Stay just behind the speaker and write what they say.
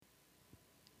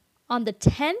on the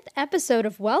 10th episode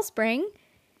of Wellspring,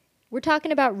 we're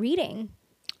talking about reading.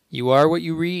 You are what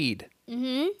you read.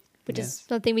 Mm-hmm. Which is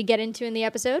something we get into in the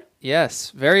episode.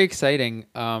 Yes, very exciting.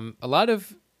 A lot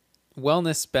of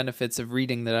wellness benefits of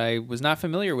reading that I was not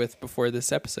familiar with before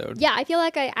this episode. Yeah, I feel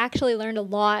like I actually learned a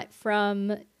lot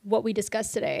from what we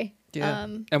discussed today. Yeah.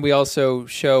 And we also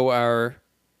show our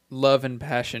love and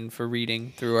passion for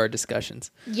reading through our discussions.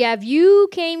 Yeah, if you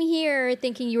came here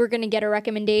thinking you were going to get a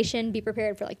recommendation, be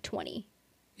prepared for like 20.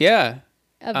 Yeah.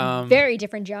 Of very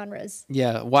different genres.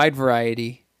 Yeah, wide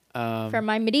variety. From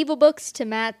my medieval books to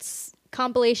Matt's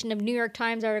compilation of New York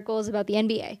Times articles about the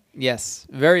NBA. Yes,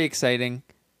 very exciting.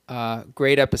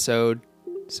 Great episode.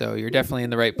 So you're definitely in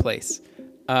the right place.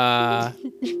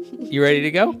 You ready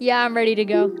to go? Yeah, I'm ready to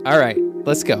go. All right,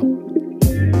 let's go.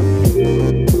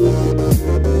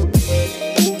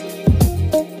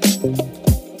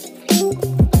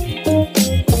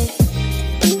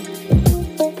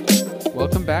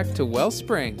 Welcome back to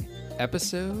Wellspring,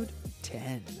 episode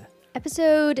 10.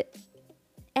 Episode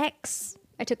X.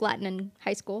 I took Latin in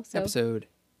high school. So. Episode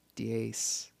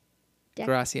Diez.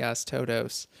 Gracias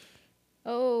todos.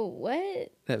 Oh,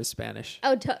 what? That was Spanish.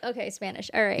 Oh, okay, Spanish.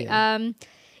 All right. Yeah.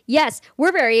 Yes,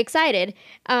 we're very excited.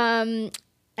 And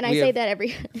I say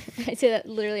that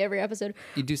literally every episode.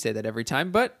 You do say that every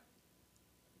time, but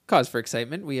cause for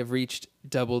excitement. We have reached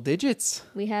double digits.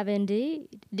 We have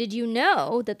indeed. Did you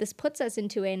know that this puts us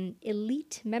into an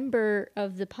elite member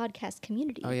of the podcast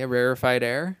community? Oh yeah, rarefied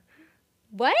air.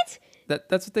 What?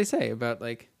 That's what they say about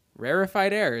like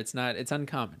rarefied air. It's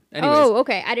uncommon. Anyways. Oh,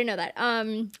 okay. I didn't know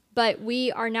that. But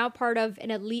we are now part of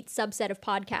an elite subset of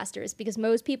podcasters because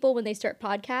most people, when they start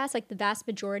podcasts, like the vast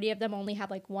majority of them only have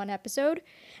like one episode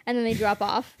and then they drop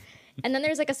off. And then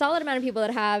there's like a solid amount of people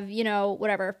that have,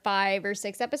 5 or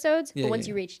 6 episodes. Yeah, but once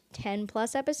you reach 10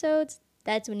 plus episodes,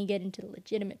 that's when you get into the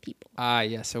legitimate people.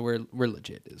 Yeah. So we're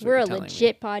legit. We're a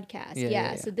legit podcast.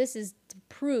 Yeah. So this is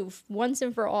proof once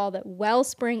and for all that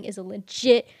Wellspring is a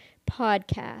legit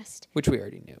podcast. Which we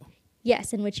already knew.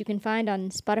 Yes, and which you can find on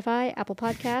Spotify, Apple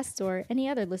Podcasts, or any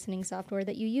other listening software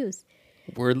that you use.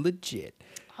 We're legit.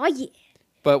 Oh, yeah.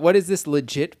 But what is this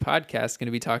legit podcast going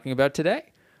to be talking about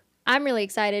today? I'm really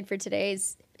excited for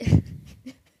today's...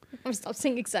 I'm stop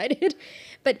saying excited.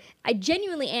 But I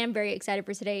genuinely am very excited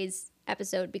for today's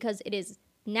episode because it is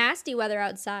nasty weather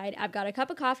outside. I've got a cup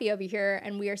of coffee over here,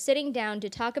 and we are sitting down to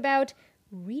talk about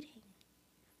reading.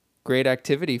 Great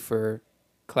activity for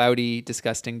cloudy,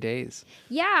 disgusting days.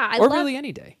 Yeah. Or really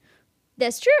any day.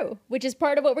 That's true, which is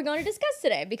part of what we're going to discuss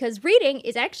today because reading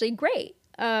is actually great.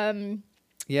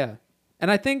 Yeah. And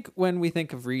I think when we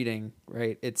think of reading,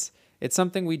 right, it's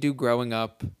something we do growing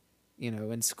up,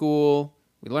 in school.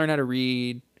 We learn how to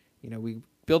read. We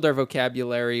build our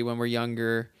vocabulary when we're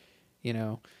younger.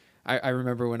 I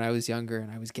remember when I was younger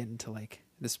and I was getting to like,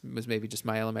 this was maybe just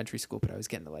my elementary school, but I was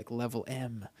getting to like level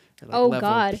M or like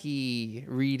level P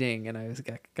reading. And I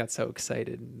got so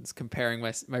excited and was comparing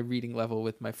my reading level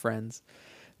with my friends.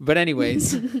 But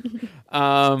anyways,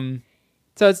 so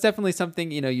it's definitely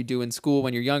something, you do in school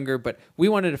when you're younger, but we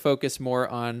wanted to focus more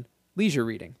on leisure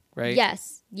reading, right?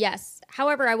 Yes.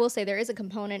 However, I will say there is a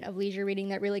component of leisure reading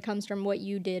that really comes from what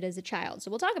you did as a child.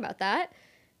 So we'll talk about that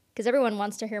because everyone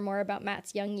wants to hear more about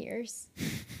Matt's young years.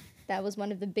 That was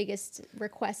one of the biggest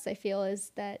requests, I feel,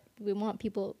 is that we want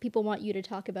people want you to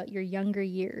talk about your younger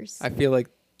years. I feel like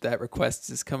that request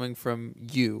is coming from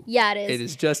you. Yeah, it is. It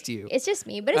is just you. It's just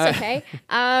me, but it's okay.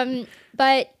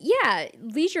 But yeah,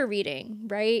 leisure reading,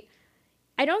 right?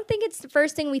 I don't think it's the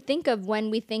first thing we think of when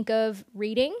we think of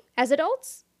reading as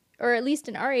adults, or at least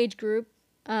in our age group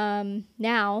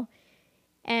now.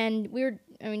 And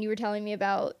you were telling me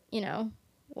about,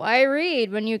 why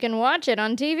read when you can watch it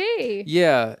on TV?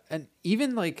 Yeah. And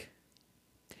even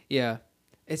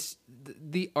it's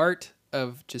the art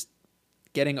of just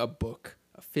getting a book,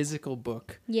 a physical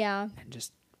book. Yeah. And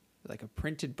just like a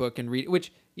printed book and read,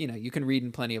 which, you can read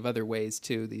in plenty of other ways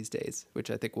too these days,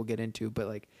 which I think we'll get into, but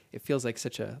like, it feels like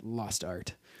such a lost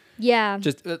art. Yeah.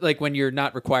 Just like when you're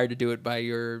not required to do it by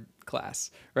your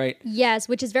class, right? Yes,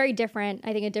 which is very different.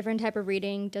 I think a different type of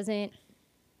reading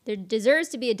there deserves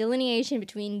to be a delineation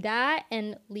between that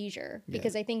and leisure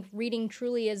because I think reading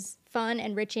truly is fun,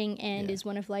 enriching, and is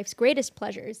one of life's greatest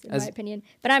pleasures, in my opinion.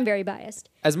 But I'm very biased.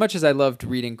 As much as I loved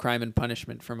reading Crime and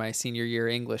Punishment for my senior year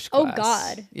English class. Oh,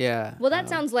 God. Yeah. Well, that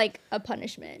sounds like a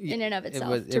punishment in and of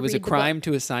itself. It was a crime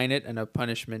to assign it and a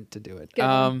punishment to do it. Good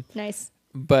one. Nice.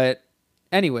 But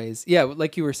anyways, yeah,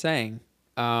 like you were saying,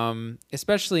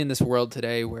 especially in this world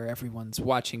today where everyone's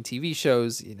watching TV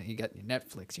shows. You know, you got your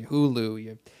Netflix, your Hulu,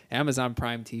 your Amazon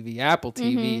Prime TV, Apple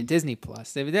TV, Disney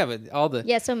Plus. They have all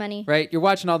the So many. right. You're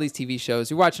watching all these TV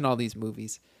shows. You're watching all these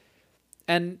movies,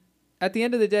 and at the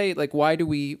end of the day, like, why do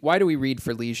we read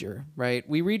for leisure? Right?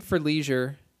 We read for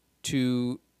leisure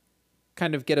to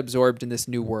kind of get absorbed in this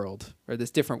new world or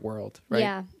this different world. Right?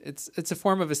 Yeah. It's a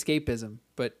form of escapism,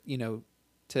 but you know,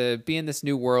 to be in this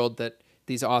new world that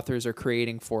these authors are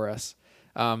creating for us.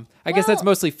 I guess that's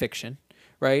mostly fiction,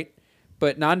 right?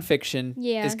 But nonfiction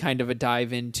is kind of a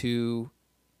dive into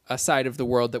a side of the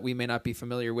world that we may not be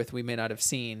familiar with, we may not have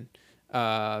seen,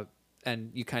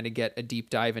 and you kind of get a deep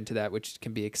dive into that, which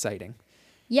can be exciting.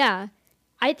 Yeah.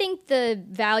 I think the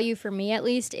value for me, at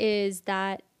least, is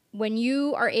that when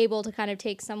you are able to kind of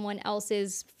take someone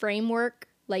else's framework,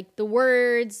 like the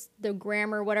words, the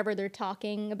grammar, whatever they're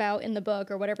talking about in the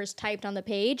book or whatever's typed on the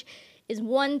page is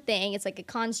one thing. It's like a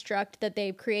construct that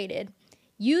they've created.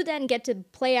 You then get to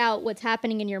play out what's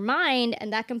happening in your mind,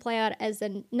 and that can play out as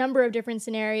a number of different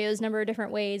scenarios, number of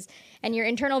different ways, and your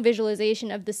internal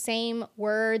visualization of the same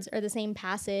words or the same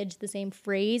passage, the same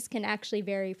phrase can actually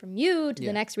vary from you to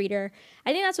the next reader.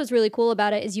 I think that's what's really cool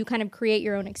about it, is you kind of create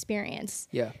your own experience,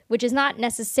 which is not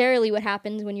necessarily what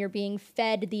happens when you're being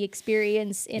fed the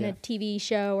experience in a TV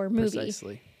show or movie.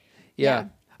 Precisely. Yeah.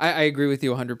 I agree with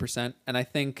you 100%, and I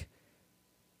think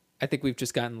we've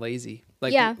just gotten lazy.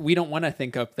 Like, we don't want to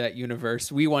think up that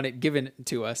universe. We want it given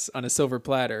to us on a silver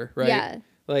platter, right? Yeah,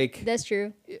 like that's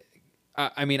true.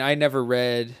 I mean, I never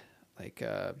read, like,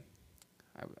 I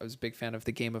was a big fan of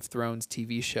the Game of Thrones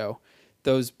TV show.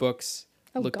 Those books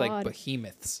look like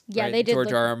behemoths. Yeah, right? they did.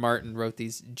 George R.R. Martin wrote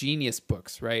these genius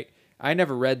books, right? I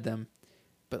never read them,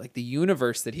 but like the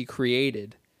universe that he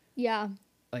created,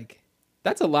 like,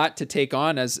 that's a lot to take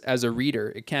on as a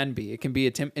reader. It can be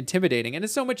intimidating, and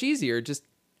it's so much easier. Just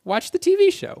watch the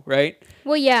TV show, right?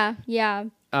 Well, yeah.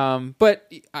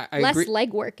 But I less agree.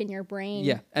 legwork in your brain.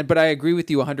 Yeah, but I agree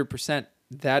with you 100%.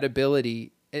 That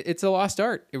ability, it's a lost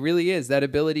art. It really is. That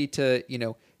ability to, you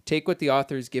know, take what the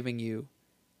author is giving you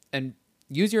and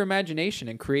use your imagination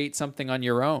and create something on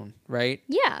your own, right?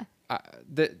 Yeah.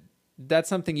 That's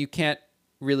something you can't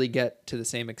really get to the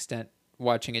same extent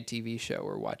watching a TV show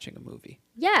or watching a movie.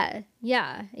 Yeah,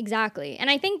 exactly. And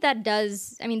I think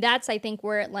that's I think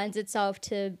where it lends itself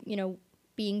to, you know,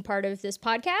 being part of this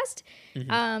podcast.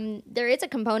 There is a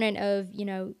component of, you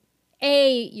know,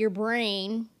 your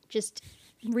brain, just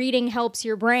reading helps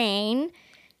your brain,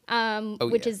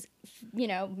 which is, you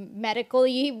know,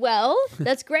 medically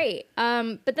that's great.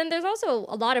 But then there's also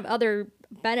a lot of other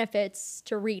benefits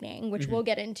to reading, which we'll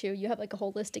get into. You have like a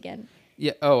whole list again.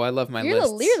 Yeah. Oh, I love my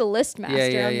lists. You're the list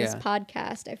master on this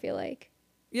podcast, I feel like.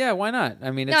 Yeah, why not?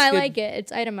 I mean, it's I good. like it.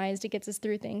 It's itemized. It gets us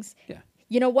through things. Yeah.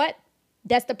 You know what?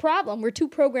 That's the problem. We're too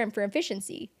programmed for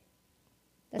efficiency.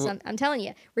 I'm telling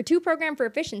you. We're too programmed for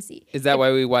efficiency. Is that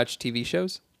why we watch TV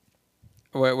shows?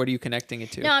 Or what are you connecting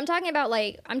it to? No, I'm talking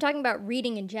about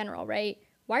reading in general, right?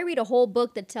 Why read a whole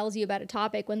book that tells you about a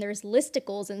topic when there's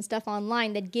listicles and stuff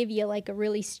online that give you like a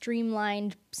really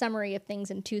streamlined summary of things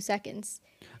in 2 seconds?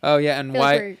 Oh yeah, and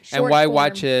why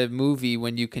watch a movie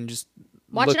when you can just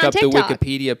look up TikTok. the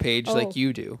Wikipedia page like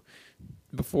you do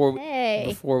before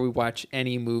we watch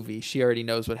any movie? She already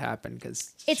knows what happened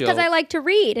because I like to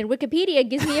read, and Wikipedia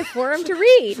gives me a forum to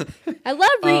read. I love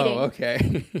reading. Oh,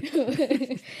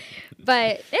 okay.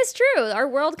 But it's true. Our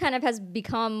world kind of has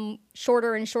become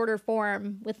shorter and shorter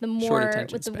form with the more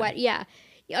Yeah,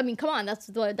 I mean, come on.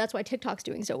 That's why TikTok's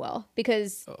doing so well,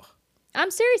 because. Ugh. I'm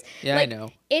serious. Yeah, like, I know.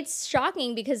 It's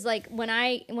shocking because like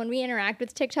when we interact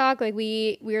with TikTok, like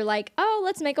we're like, oh,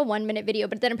 let's make a 1-minute video.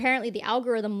 But then apparently the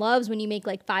algorithm loves when you make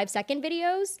like 5-second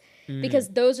videos because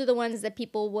those are the ones that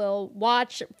people will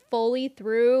watch fully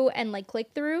through and like click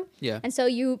through. Yeah. And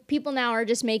so people now are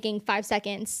just making 5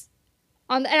 seconds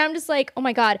and I'm just like, oh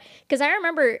my God. Because I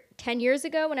remember 10 years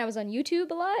ago when I was on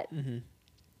YouTube a lot,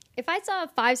 if I saw a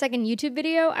 5-second YouTube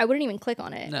video, I wouldn't even click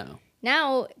on it. No.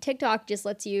 Now, TikTok just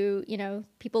lets you, you know,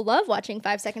 people love watching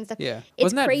 5-second stuff. Yeah.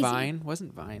 It's crazy. Vine?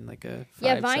 Wasn't Vine like a 5-second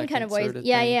Yeah, Vine kind of was. Sort of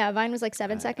yeah, thing? yeah. Vine was like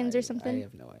 7 seconds or something. I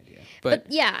have no idea. But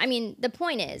yeah, I mean, the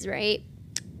point is, right,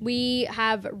 we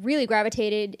have really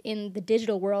gravitated in the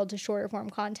digital world to shorter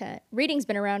form content. Reading's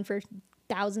been around for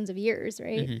thousands of years,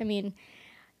 right? I mean,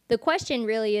 the question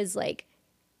really is like,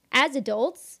 as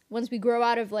adults, once we grow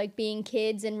out of like being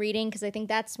kids and reading, because I think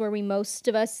that's where most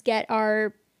of us get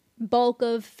our bulk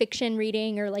of fiction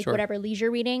reading or like whatever leisure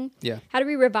reading. Yeah. How do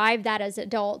we revive that as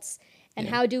adults? And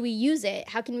how do we use it?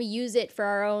 How can we use it for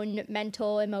our own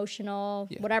mental, emotional,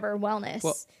 whatever wellness?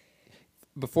 Well,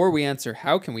 before we answer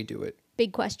how can we do it,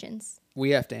 big questions.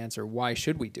 we have to answer, why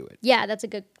should we do it? Yeah, that's a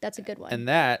good one. And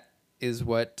that is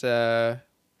what I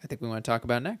think we want to talk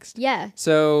about next. Yeah.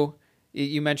 So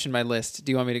you mentioned my list.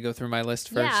 Do you want me to go through my list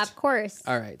first? Yeah, of course.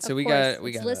 All right. So Of we course. got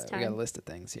It's list a time. list of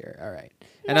things here. All right.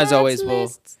 And as always,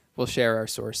 we'll share our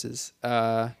sources.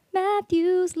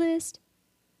 Matthew's list.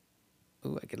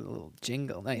 Ooh, I get a little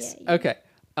jingle. Nice. Yeah. Okay.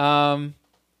 All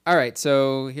right.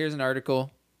 So here's an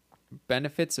article: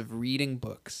 Benefits of reading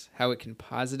books: How it can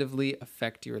positively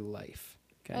affect your life.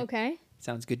 Okay.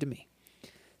 Sounds good to me.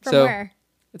 From where?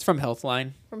 It's from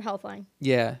Healthline. From Healthline.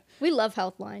 Yeah. We love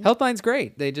Healthline. Healthline's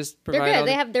great. They just They're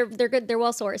provide. good. They're good. They're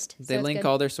well sourced. They link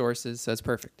all their sources, so it's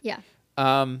perfect. Yeah.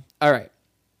 All right.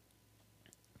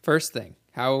 First thing: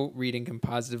 how reading can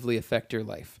positively affect your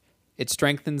life. It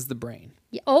strengthens the brain.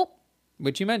 Yeah. Oh.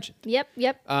 Which you mentioned.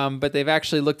 Yep. But they've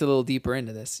actually looked a little deeper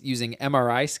into this using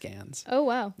MRI scans. Oh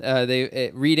wow.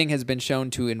 Reading has been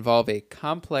shown to involve a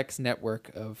complex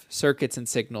network of circuits and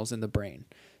signals in the brain.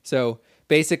 So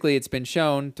basically, it's been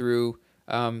shown through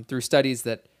studies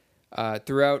that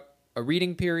throughout a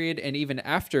reading period and even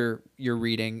after you're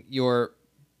reading, your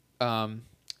brain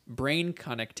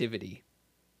connectivity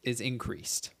is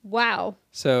increased. Wow.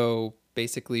 So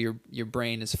basically, your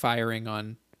brain is firing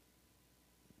on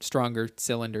stronger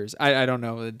cylinders. I don't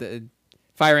know,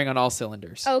 firing on all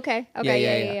cylinders. Oh, okay.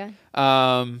 Yeah.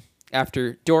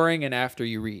 During and after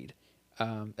you read,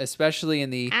 especially in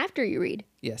the After you read.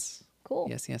 yes. Cool.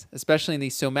 Yes. Especially in the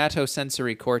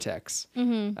somatosensory cortex,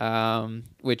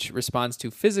 which responds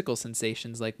to physical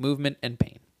sensations like movement and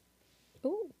pain.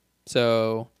 Ooh.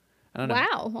 So I don't know.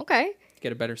 Wow. Okay.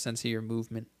 Get a better sense of your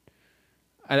movement.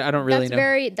 I don't really know.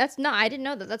 I didn't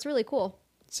know that. That's really cool.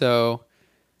 So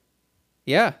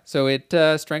yeah, so it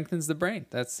strengthens the brain.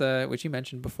 That's what you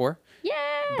mentioned before. Yeah.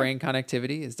 Brain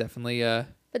connectivity is definitely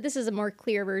But this is a more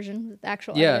clear version with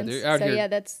actual Yeah, evidence. they're out here. Yeah,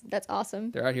 that's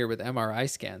awesome. They're out here with MRI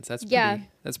scans.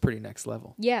 That's pretty next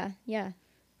level. Yeah.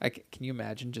 Can you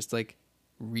imagine just like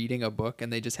reading a book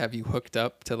and they just have you hooked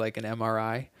up to like an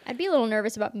MRI? I'd be a little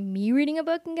nervous about me reading a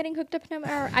book and getting hooked up to an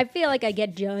MRI. I feel like I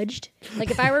get judged. Like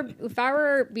if I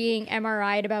were being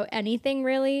MRI'd about anything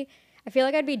really, I feel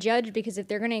like I'd be judged because if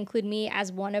they're going to include me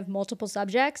as one of multiple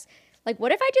subjects, like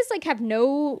what if I just like have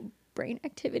no brain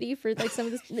activity for like some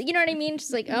of this, you know what I mean?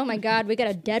 Just like, oh my God, we got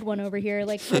a dead one over here.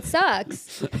 Like it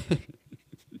sucks.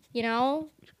 You know?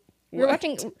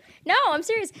 No, I'm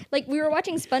serious. Like we were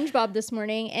watching SpongeBob this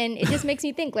morning and it just makes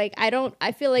me think like,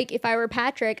 I feel like if I were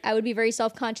Patrick, I would be very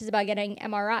self-conscious about getting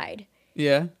MRI'd.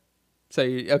 Yeah. So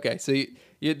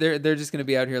they're just going to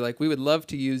be out here like, we would love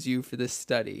to use you for this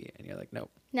study. And you're like, nope.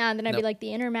 No, and then I'd be like,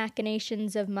 the inner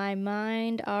machinations of my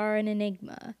mind are an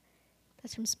enigma.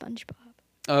 That's from SpongeBob.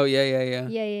 Oh, yeah.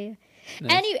 Yeah.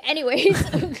 Nice. Anyways.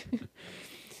 But How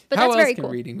that's else very can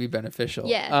cool. reading be beneficial?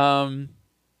 Yeah.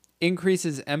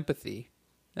 Increases empathy.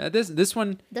 This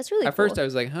one, That's really at cool. first I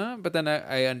was like, huh? But then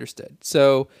I understood.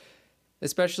 So,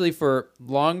 especially for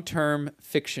long-term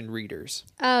fiction readers.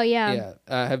 Oh, yeah.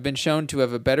 Have been shown to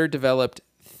have a better developed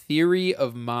theory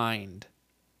of mind.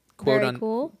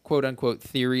 Cool. Quote unquote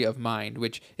theory of mind,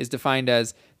 which is defined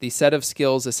as the set of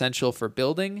skills essential for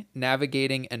building,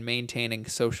 navigating, and maintaining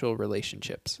social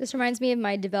relationships. This reminds me of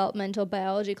my developmental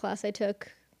biology class I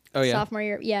took sophomore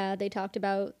year. Yeah, they talked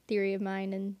about theory of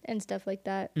mind and stuff like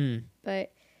that.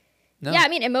 But No. yeah, I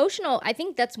mean, I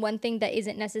think that's one thing that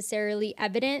isn't necessarily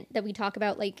evident that we talk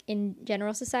about like in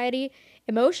general society.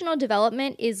 Emotional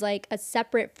development is like a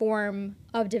separate form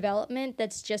of development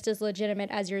that's just as legitimate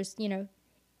as your,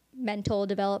 mental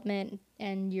development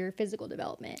and your physical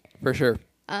development. For sure.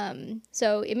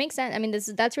 So it makes sense. I mean,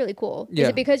 that's really cool. Yeah. Is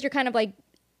it because you're kind of like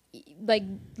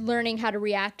learning how to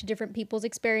react to different people's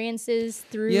experiences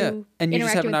through and you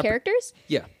just have interacting with characters?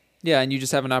 Yeah, and you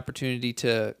just have an opportunity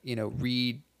to,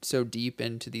 read so deep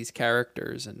into these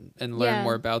characters and learn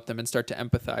more about them and start to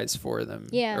empathize for them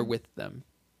or with them.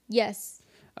 Yes.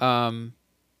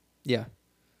 Yeah.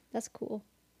 That's cool.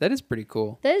 That is pretty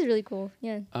cool. That is really cool.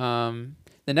 Yeah.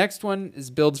 The next one is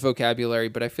builds vocabulary,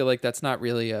 but I feel like that's not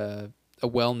really a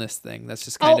wellness thing. That's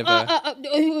just kind of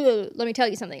let me tell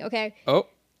you something, okay? Oh.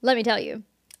 Let me tell you.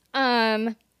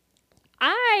 I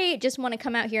just want to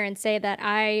come out here and say that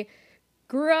I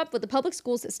grew up with the public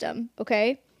school system,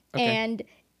 okay? And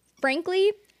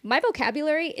frankly, my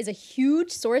vocabulary is a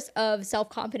huge source of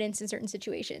self-confidence in certain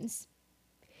situations.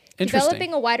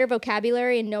 Developing a wider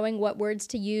vocabulary and knowing what words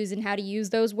to use and how to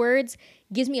use those words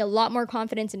gives me a lot more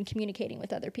confidence in communicating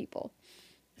with other people.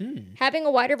 Having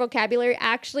a wider vocabulary,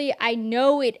 I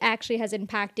know it actually has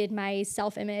impacted my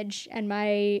self-image and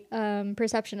my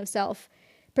perception of self,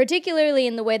 particularly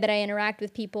in the way that I interact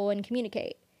with people and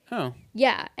communicate. Oh.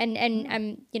 Yeah, and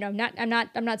I'm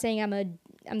I'm not saying I'm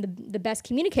the best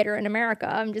communicator in America.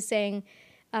 I'm just saying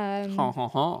having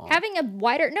a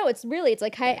wider it's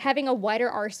like having a wider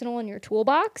arsenal in your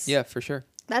toolbox. Yeah, for sure.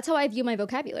 That's how I view my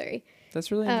vocabulary.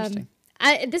 That's really interesting.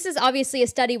 This is obviously a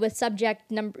study with subject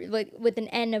number, like with an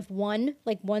N of one,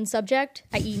 like one subject,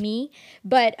 i.e. me.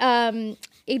 But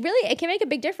it can make a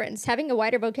big difference. Having a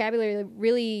wider vocabulary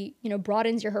really,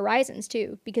 broadens your horizons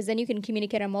too, because then you can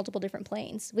communicate on multiple different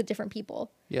planes with different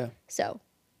people. Yeah. So.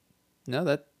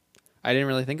 No, I didn't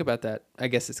really think about that. I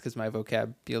guess it's because my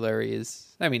vocabulary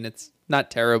it's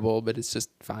not terrible, but it's just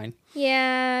fine.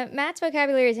 Yeah, Matt's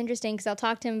vocabulary is interesting because I'll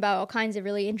talk to him about all kinds of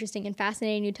really interesting and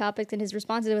fascinating new topics, and his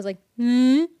responses was like,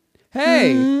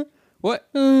 Hey, what?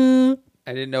 I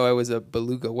didn't know I was a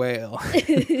beluga whale.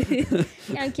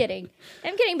 I'm kidding,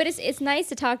 but it's nice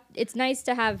to talk. It's nice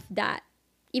to have that,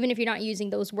 even if you're not using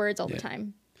those words all the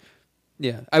time.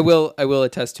 Yeah, I will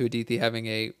attest to Aditi having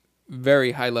a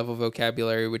very high level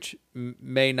vocabulary, which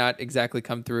may not exactly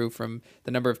come through from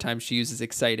the number of times she uses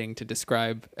exciting to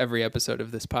describe every episode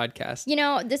of this podcast.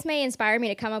 This may inspire me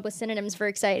to come up with synonyms for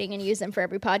exciting and use them for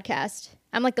every podcast.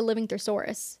 I'm like the living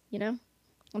thesaurus, I'm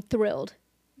thrilled.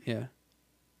 Yeah.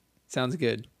 Sounds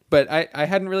good. But I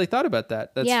hadn't really thought about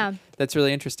that. That's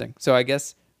really interesting. So I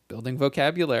guess building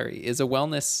vocabulary is a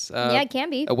wellness it can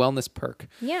be a wellness perk.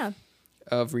 Yeah.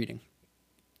 Of reading.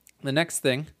 The next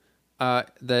thing,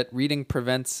 that reading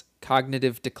prevents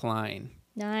cognitive decline.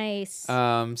 Nice.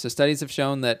 So studies have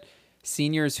shown that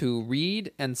seniors who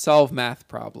read and solve math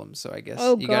problems, so I guess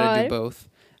you got to do both,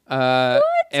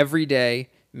 every day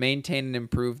maintain and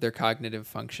improve their cognitive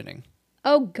functioning.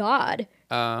 Oh, God.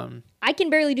 I can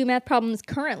barely do math problems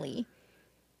currently.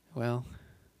 Well,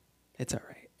 it's all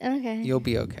right. Okay. You'll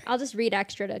be okay. I'll just read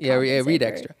extra to read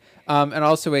extra. And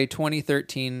also a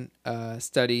 2013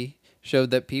 study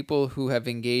showed that people who have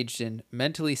engaged in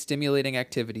mentally stimulating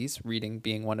activities, reading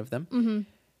being one of them,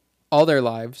 all their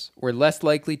lives were less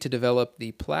likely to develop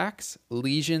the plaques,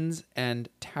 lesions, and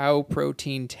tau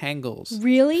protein tangles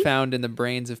found in the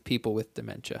brains of people with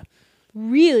dementia.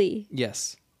 Really?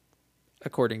 Yes.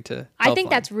 According to I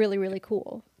think that's really, really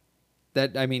cool.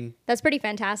 That's pretty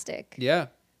fantastic. Yeah.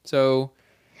 So,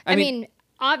 I mean,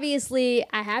 obviously,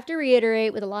 I have to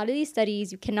reiterate with a lot of these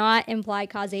studies, you cannot imply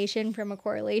causation from a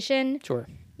correlation. Sure.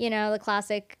 The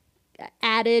classic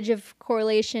adage of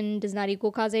correlation does not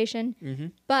equal causation. Mm-hmm.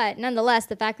 But nonetheless,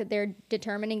 the fact that they're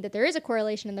determining that there is a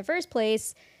correlation in the first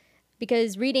place,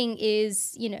 because reading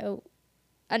is,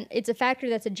 it's a factor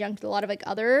that's adjunct to a lot of like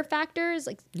other factors,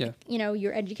 like,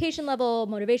 your education level,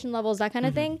 motivation levels, that kind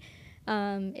of thing.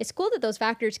 It's cool that those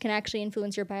factors can actually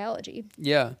influence your biology.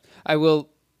 Yeah. I will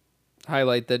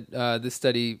highlight that this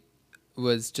study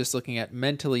was just looking at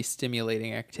mentally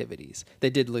stimulating activities. They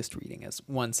did list reading as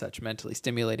one such mentally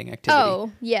stimulating activity.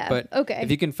 Oh, yeah. But okay.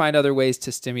 If you can find other ways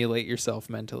to stimulate yourself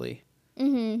mentally,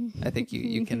 I think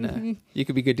you can you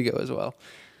could be good to go as well.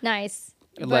 Nice.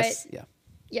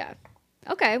 Yeah.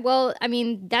 Okay. Well,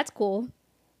 that's cool.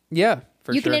 Yeah,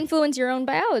 for sure. You can influence your own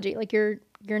biology, like your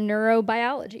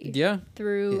neurobiology. Yeah.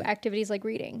 Through activities like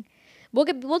reading.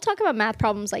 We'll talk about math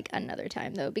problems like another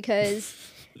time though, because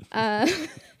I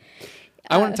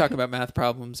want to talk about math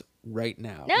problems right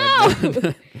now.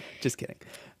 No, just kidding.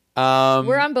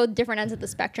 We're on both different ends of the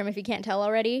spectrum. If you can't tell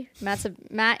already,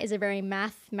 Matt is a very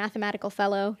mathematical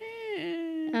fellow.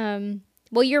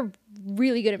 Well, you're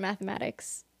really good at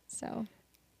mathematics, so.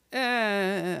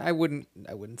 I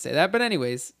wouldn't say that, but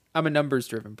anyways, I'm a numbers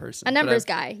driven person. A numbers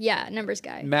guy, yeah, numbers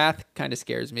guy. Math kind of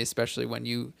scares me, especially when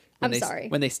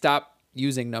they stop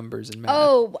using numbers in math.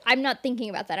 Oh, I'm not thinking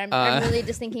about that. I'm really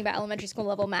just thinking about elementary school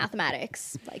level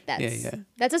mathematics. Like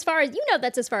that's as far as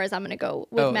that's as far as I'm gonna go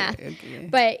with math. Okay.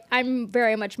 But I'm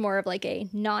very much more of like a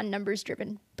non-numbers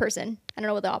driven person. I don't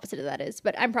know what the opposite of that is,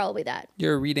 but I'm probably that.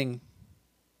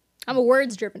 I'm a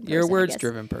words driven person. You're a words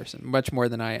driven person, much more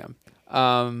than I am.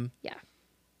 Yeah.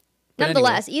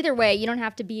 Nonetheless, either way, you don't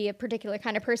have to be a particular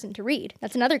kind of person to read.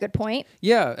 That's another good point.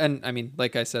 Yeah, and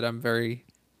like I said, I'm very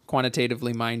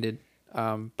quantitatively minded.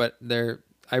 But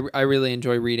I really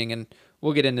enjoy reading, and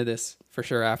we'll get into this for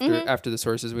sure after the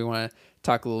sources. We want to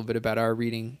talk a little bit about our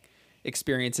reading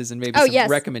experiences and maybe some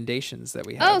recommendations that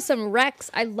we have. Oh, some recs.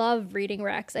 I love reading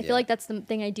recs. I feel like that's the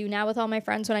thing I do now with all my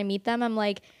friends when I meet them. I'm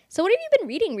like, so what have you been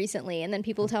reading recently? And then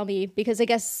people tell me, because I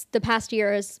guess the past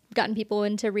year has gotten people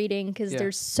into reading because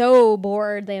they're so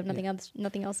bored. They have nothing else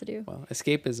to do. Well,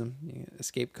 escapism,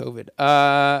 escape COVID,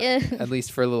 at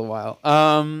least for a little while.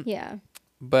 Yeah.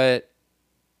 But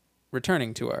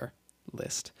returning to our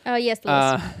list. Oh, yes, the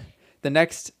list. The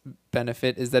next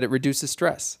benefit is that it reduces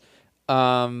stress.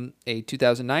 A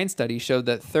 2009 study showed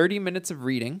that 30 minutes of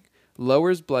reading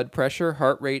lowers blood pressure,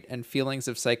 heart rate, and feelings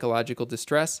of psychological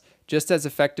distress just as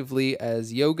effectively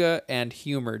as yoga and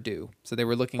humor do. So they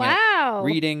were looking at Wow.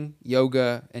 reading,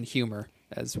 yoga, and humor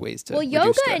as ways to Well, reduce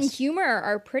yoga stress. and humor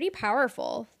are pretty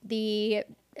powerful. The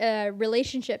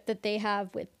relationship that they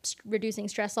have with reducing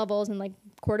stress levels and like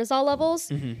cortisol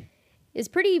levels is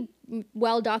pretty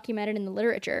well documented in the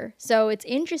literature. So it's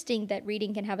interesting that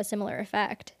reading can have a similar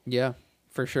effect. Yeah,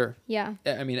 for sure. Yeah.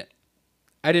 I mean,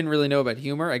 I didn't really know about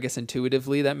humor. I guess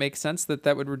intuitively that makes sense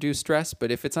that would reduce stress.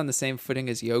 But if it's on the same footing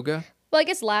as yoga, Well, I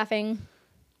guess laughing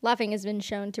has been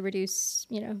shown to reduce,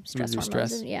 stress Reduce hormones.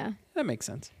 stress. Yeah. that makes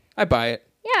sense. I buy it.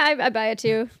 Yeah, I buy it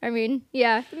too. I mean,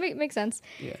 yeah, it makes sense.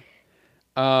 Yeah.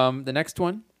 The next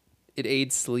one, it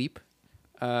aids sleep.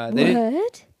 They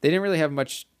What? didn't really have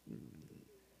much.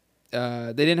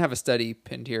 They didn't have a study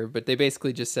pinned here, but they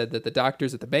basically just said that the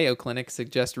doctors at the Mayo Clinic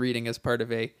suggest reading as part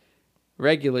of a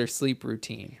regular sleep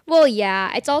routine. Well,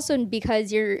 yeah, it's also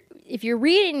because if you're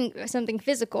reading something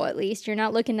physical, at least you're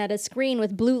not looking at a screen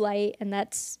with blue light, and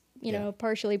that's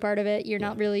partially part of it. You're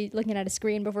not really looking at a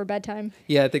screen before bedtime.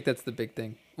 Yeah, I think that's the big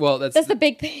thing. Well, That's the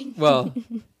big thing. Well,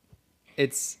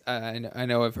 it's I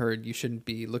know I've heard you shouldn't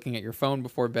be looking at your phone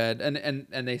before bed,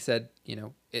 and they said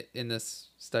in this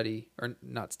study or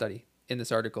not study in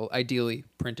this article, ideally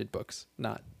printed books,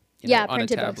 not on a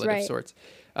printed tablet books, right. of sorts,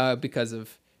 because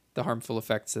of the harmful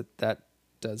effects that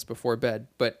does before bed.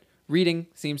 But reading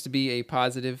seems to be a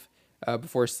positive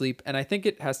before sleep, and I think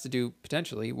it has to do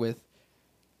potentially with,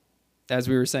 as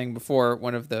we were saying before,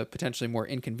 one of the potentially more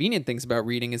inconvenient things about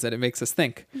reading is that it makes us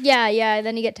think. Yeah,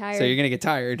 then you get tired. So you're going to get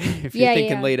tired if you're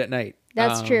thinking yeah. late at night.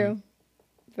 That's true.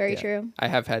 Very true. I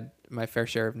have had my fair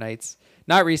share of nights,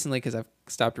 not recently because I've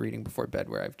stopped reading before bed,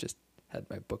 where I've just had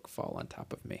my book fall on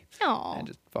top of me Aww. and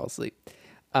just fall asleep.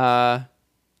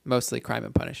 Mostly Crime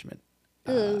and Punishment.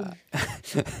 Well,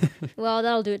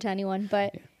 that'll do it to anyone,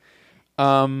 but...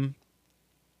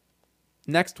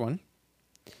 Next one.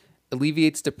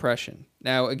 Alleviates depression.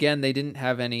 Now, again, they didn't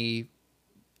have any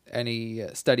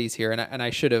studies here, and I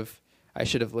should have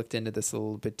looked into this a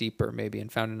little bit deeper, maybe,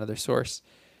 and found another source,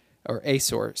 or a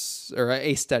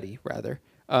study rather.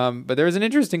 But there was an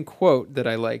interesting quote that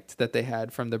I liked that they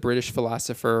had from the British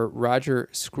philosopher Roger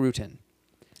Scruton.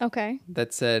 Okay.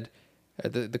 That said,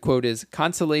 the quote is,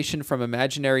 "Consolation from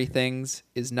imaginary things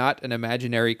is not an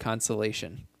imaginary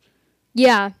consolation."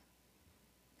 Yeah,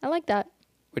 I like that.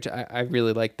 Which I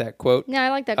really like that quote. Yeah, I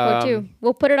like that quote too.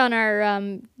 We'll put it on our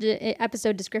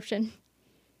episode description.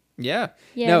 Yeah.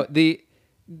 No, the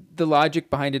logic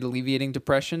behind it alleviating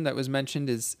depression that was mentioned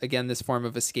is, again, this form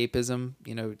of escapism.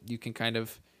 You can kind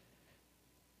of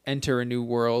enter a new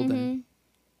world and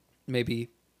maybe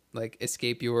like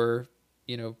escape your,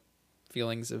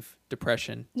 feelings of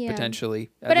depression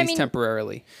potentially, at least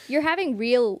temporarily.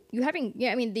 The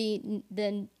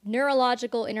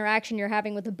neurological interaction you're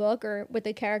having with a book or with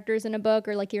the characters in a book,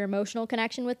 or like your emotional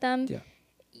connection with them. Yeah.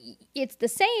 It's the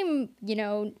same,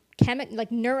 like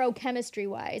neurochemistry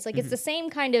wise, like it's the same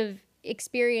kind of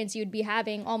experience you'd be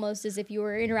having almost as if you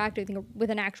were interacting with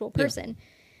an actual person.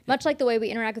 Much like the way we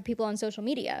interact with people on social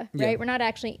media, right? Yeah. We're not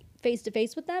actually face to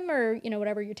face with them, or,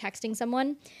 whatever, you're texting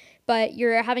someone, but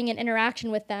you're having an interaction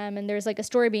with them and there's like a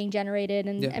story being generated.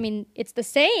 And it's the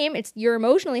same. You're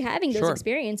emotionally having those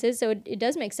experiences. So it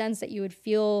does make sense that you would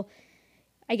feel,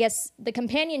 I guess, the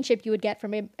companionship you would get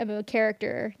from a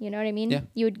character. You know what I mean? Yeah.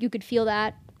 You could feel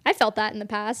that. I felt that in the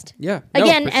past. Yeah.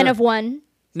 Again, N of 1.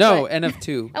 No, N of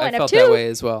 2. I felt that way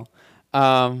as well.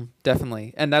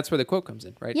 Definitely. And that's where the quote comes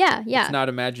in, right? Yeah. It's not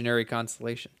imaginary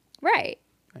consolation. Right.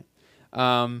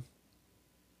 So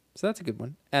that's a good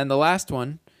one. And the last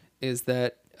one is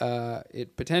that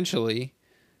it potentially,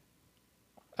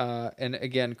 and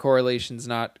again, correlation's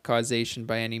not causation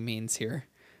by any means here,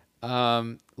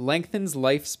 lengthens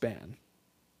lifespan.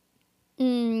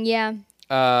 Yeah.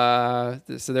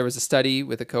 So there was a study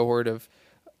with a cohort of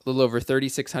a little over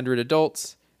 3,600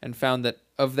 adults, and found that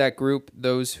of that group,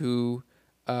 those who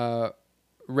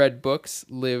read books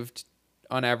lived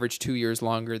on average 2 years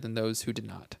longer than those who did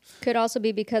not. Could also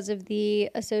be because of the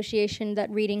association that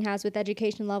reading has with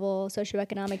education level,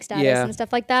 socioeconomic status, and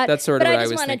stuff like that. That's sort of what I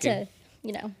was thinking. But I just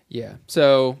wanted to, Yeah.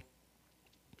 So,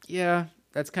 yeah,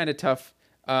 that's kind of tough.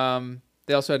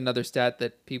 They also had another stat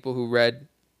that people who read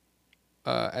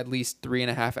at least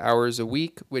 3.5 hours a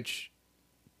week, which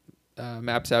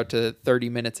maps out to 30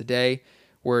 minutes a day,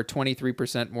 were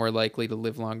 23% more likely to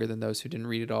live longer than those who didn't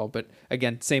read at all. But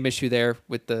again, same issue there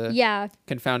with the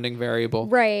confounding variable.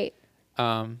 Right.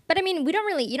 But I mean, you don't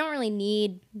really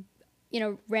need,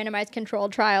 randomized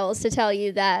controlled trials to tell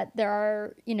you that there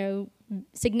are,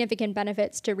 significant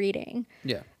benefits to reading.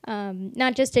 Yeah.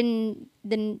 Not just in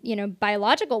the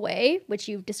biological way, which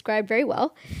you've described very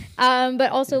well,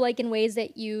 but also like in ways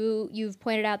that you've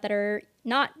pointed out that are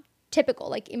not typical,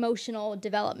 like emotional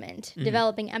development,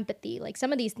 developing empathy. Like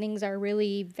some of these things are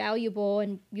really valuable,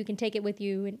 and you can take it with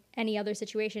you in any other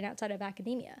situation outside of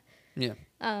academia. Yeah.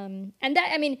 And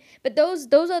that, I mean, but those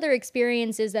other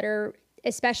experiences that are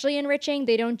especially enriching,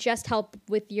 they don't just help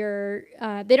with your,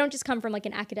 they don't just come from like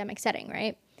an academic setting,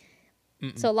 right?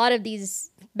 So a lot of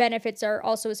these benefits are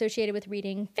also associated with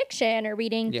reading fiction or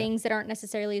reading things that aren't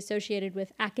necessarily associated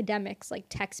with academics, like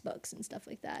textbooks and stuff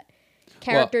like that.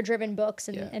 Character-driven books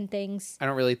and things. I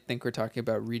don't really think we're talking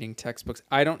about reading textbooks.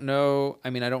 I don't know. I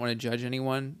mean, I don't want to judge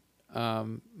anyone,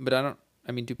 but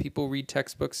do people read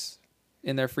textbooks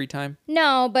in their free time?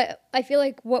 No, but I feel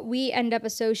like what we end up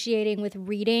associating with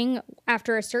reading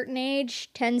after a certain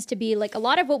age tends to be like a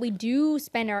lot of what we do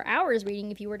spend our hours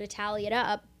reading. If you were to tally it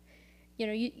up,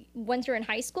 once you're in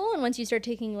high school and once you start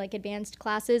taking like advanced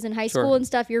classes in high school and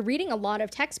stuff, you're reading a lot of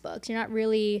textbooks. You're not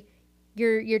really,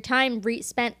 your time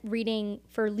spent reading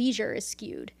for leisure is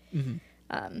skewed.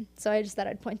 So I just thought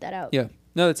I'd point that out. Yeah.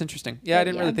 No, that's interesting. Yeah, I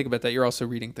didn't really think about that. You're also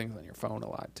reading things on your phone a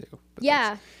lot too.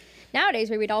 Yeah. Nowadays,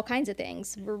 we read all kinds of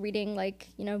things. We're reading, like,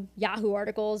 Yahoo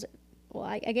articles. Well,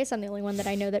 I guess I'm the only one that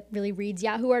I know that really reads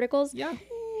Yahoo articles. Yahoo!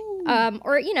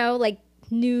 Or, like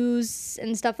news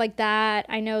and stuff like that.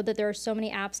 I know that there are so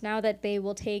many apps now that they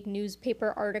will take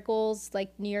newspaper articles,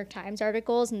 like New York Times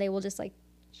articles, and they will just, like,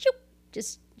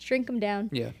 just shrink them down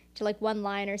to, like, one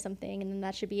line or something, and then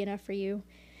that should be enough for you.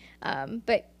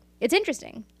 But it's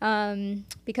interesting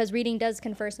because reading does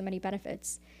confer so many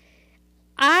benefits.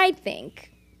 I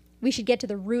think we should get to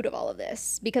the root of all of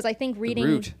this because I think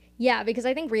reading, because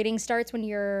I think reading starts when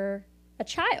you're a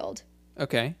child.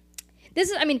 Okay.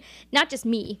 This is, not just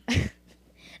me.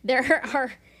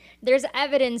 There's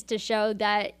evidence to show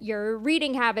that your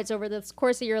reading habits over the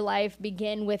course of your life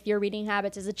begin with your reading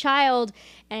habits as a child,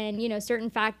 and certain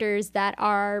factors that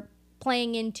are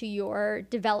playing into your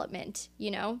development,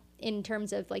 in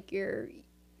terms of like your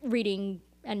reading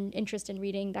and interest in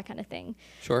reading, that kind of thing.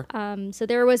 Sure. So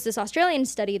there was this Australian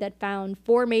study that found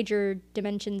 4 major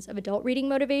dimensions of adult reading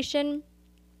motivation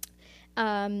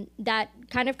that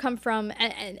kind of come from,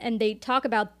 and they talk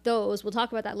about those. We'll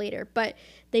talk about that later. But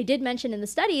they did mention in the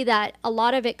study that a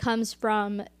lot of it has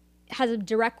a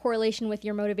direct correlation with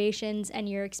your motivations and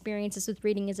your experiences with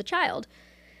reading as a child.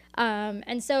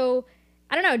 And so,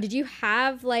 I don't know, did you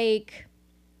have like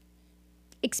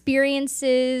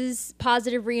experiences,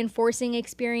 positive reinforcing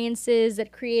experiences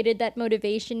that created that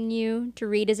motivation in you to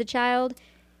read as a child?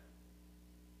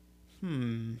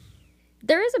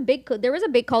 There was a big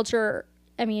culture,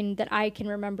 that I can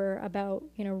remember about,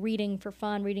 reading for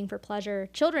fun, reading for pleasure.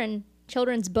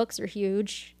 Children's books are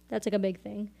huge. That's like a big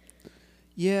thing.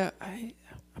 Yeah,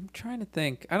 I'm trying to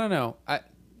think. I don't know.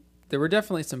 There were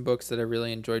definitely some books that I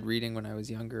really enjoyed reading when I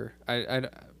was younger.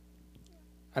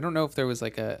 I don't know if there was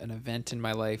like an event in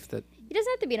my life that. It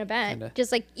doesn't have to be an event.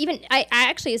 Just like I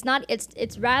actually,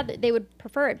 it's rather, they would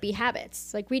prefer it be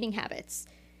habits, like reading habits.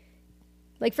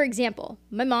 Like, for example,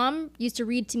 my mom used to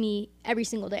read to me every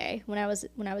single day when I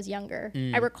was younger.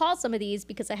 I recall some of these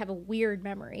because I have a weird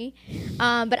memory.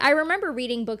 But I remember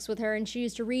reading books with her, and she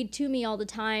used to read to me all the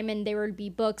time, and there would be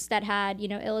books that had,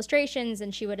 illustrations,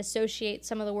 and she would associate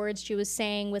some of the words she was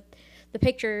saying with the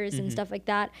pictures and stuff like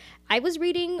that. I was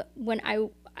reading when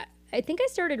I think I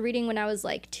started reading when I was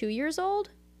like 2 years old.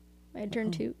 I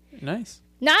turned 2. Nice.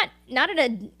 Not at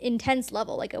an intense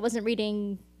level. Like I wasn't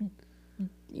reading,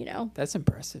 That's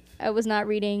impressive. I was not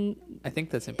reading. I think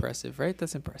that's impressive, right?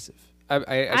 That's impressive.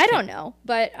 I don't know,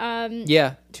 but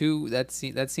yeah, 2. That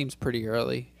seems pretty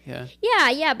early. Yeah.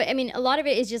 Yeah, but a lot of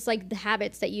it is just like the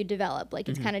habits that you develop. Like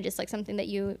it's kind of just like something that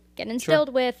you get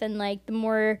instilled with, and like the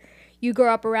more you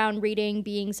grow up around reading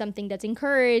being something that's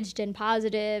encouraged and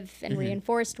positive and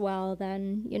reinforced well,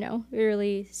 then it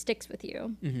really sticks with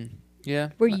you. Yeah.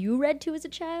 Were you read to as a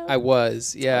child? I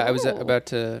was. Yeah, I was about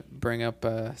to bring up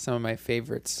some of my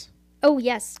favorites. Oh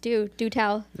yes, do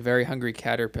tell. The Very Hungry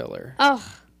Caterpillar. Oh,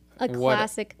 a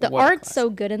classic. The art's so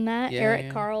good in that.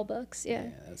 Eric Carle books. Yeah,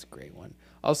 that's a great one.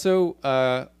 Also,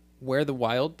 Where the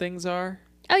Wild Things Are.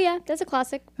 Oh yeah, that's a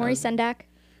classic. Maurice Sendak.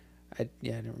 I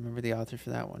don't remember the author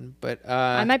for that one, but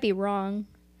I might be wrong.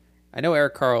 I know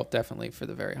Eric Carle definitely for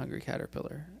The Very Hungry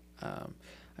Caterpillar.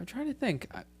 I'm trying to think.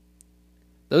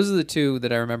 Those are the 2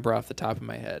 that I remember off the top of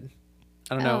my head.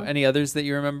 I don't know. Any others that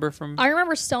you remember from? I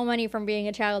remember so many from being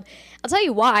a child. I'll tell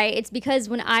you why. It's because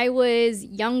when I was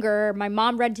younger, my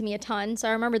mom read to me a ton, so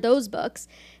I remember those books.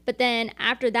 But then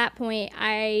after that point,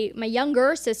 my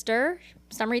younger sister,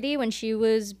 Samriddhi, when she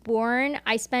was born,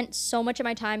 I spent so much of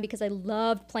my time because I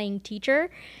loved playing teacher,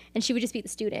 and she would just be the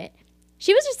student.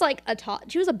 She was just like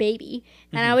she was a baby,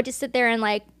 and I would just sit there and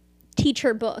like teach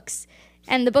her books.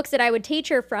 And the books that I would teach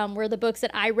her from were the books that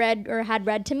I read or had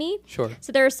read to me. Sure.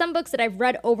 So there are some books that I've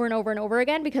read over and over and over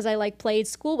again because I like played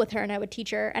school with her and I would teach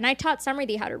her. And I taught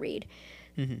Samriddhi how to read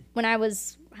when I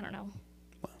was, I don't know,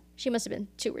 she must have been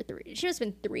 2 or 3. She must have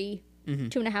been 3,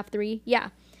 2.5, 3. Yeah.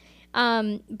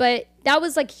 But that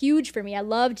was like huge for me. I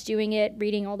loved doing it,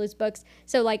 reading all those books.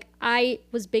 So like I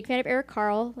was a big fan of Eric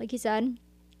Carle, like you said.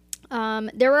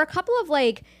 There were a couple of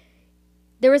like,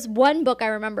 there was one book I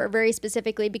remember very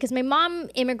specifically because my mom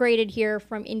immigrated here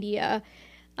from India.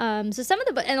 So some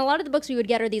of and a lot of the books we would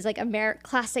get are these like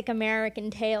classic American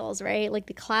tales, right? Like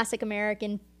the classic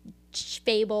American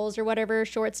fables or whatever,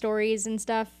 short stories and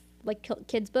stuff, like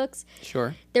kids' books.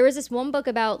 Sure. There was this one book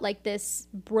about like this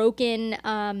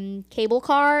broken cable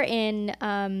car in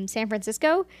San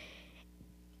Francisco.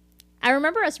 I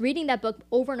remember us reading that book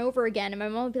over and over again, and my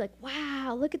mom would be like,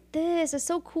 wow, look at this. It's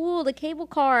so cool, the cable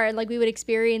car. And like we would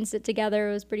experience it together.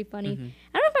 It was pretty funny. I don't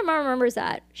know if my mom remembers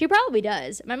that. She probably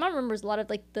does. My mom remembers a lot of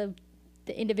like the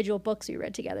individual books we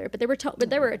read together, but there were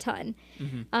a ton.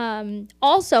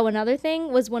 Also, another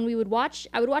thing was when I would watch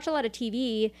a lot of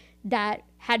TV that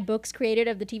had books created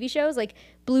of the TV shows. Like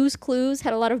Blue's Clues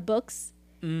had a lot of books.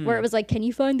 Where it was like, can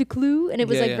you find the clue? And it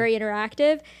was very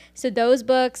interactive. So those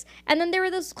books. And then there were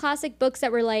those classic books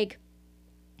that were like,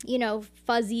 you know,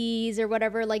 fuzzies or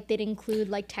whatever. Like they'd include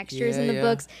like textures in the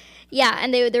books. Yeah.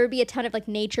 And there would be a ton of like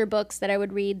nature books that I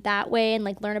would read that way and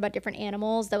like learn about different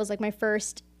animals. That was like my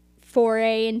first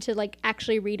foray into like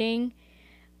actually reading.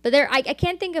 But I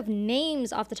can't think of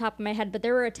names off the top of my head, but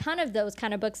there were a ton of those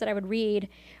kind of books that I would read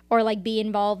or like be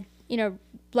involved, you know,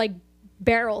 like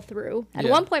barrel through. At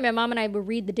one point, my mom and I would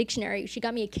read the dictionary. She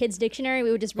got me a kid's dictionary. We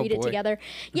would just read it together.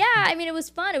 Yeah, I mean, it was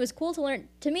fun. It was cool to learn.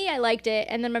 To me, I liked it.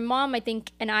 And then my mom, I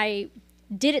think, and I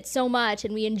did it so much,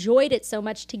 and we enjoyed it so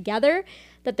much together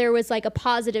that there was like a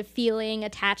positive feeling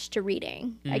attached to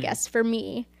reading, I guess, for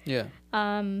me. Yeah.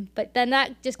 But then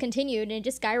that just continued, and it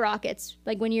just skyrockets.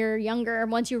 Like when you're younger,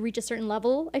 once you reach a certain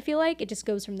level, I feel like it just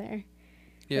goes from there.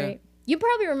 Yeah. Right? You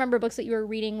probably remember books that you were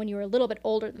reading when you were a little bit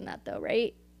older than that, though,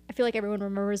 right? I feel like everyone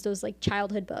remembers those like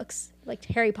childhood books, like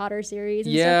Harry Potter series.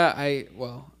 And stuff.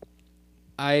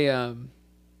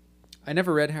 I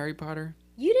never read Harry Potter.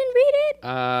 You didn't read it?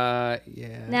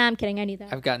 Yeah. Nah, I'm kidding. I knew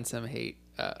that. I've gotten some hate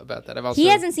about that. I've also He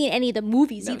hasn't seen any of the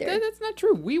movies either. That's not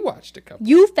true. We watched a couple.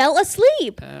 You fell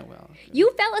asleep. Well.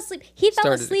 You fell asleep. He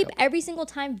fell asleep every single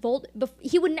time.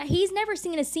 He's never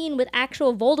seen a scene with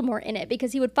actual Voldemort in it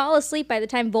because he would fall asleep by the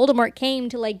time Voldemort came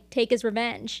to like take his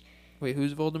revenge. Wait,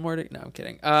 who's Voldemort? No, I'm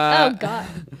kidding. Oh God.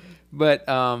 But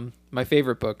my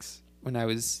favorite books when I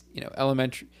was,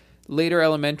 later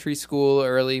elementary school,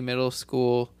 early middle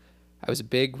school, I was a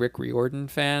big Rick Riordan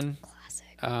fan.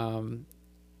 Classic.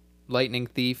 Lightning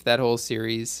Thief, that whole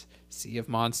series, Sea of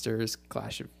Monsters,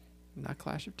 Clash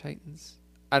of Titans.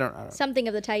 I don't know. Something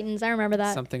of the Titans. I remember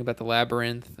that. Something about the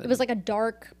Labyrinth. It was like a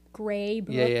dark gray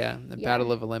book. Yeah. The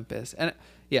Battle of Olympus. And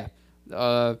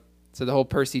so the whole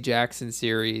Percy Jackson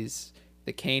series,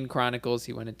 the Kane Chronicles,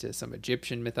 he went into some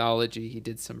Egyptian mythology. He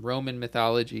did some Roman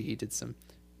mythology. He did some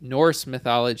Norse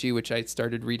mythology, which I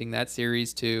started reading that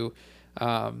series too.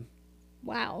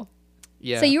 Wow.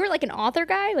 Yeah. So you were like an author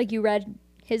guy? Like you read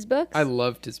his books? I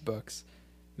loved his books.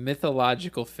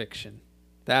 Mythological fiction.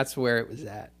 That's where it was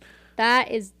at.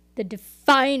 That is the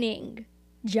defining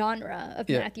genre of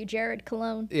Matthew Jared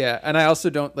Cologne. Yeah. And I also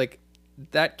don't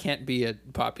that can't be a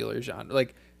popular genre.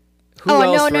 Like, who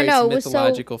else writes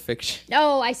mythological fiction?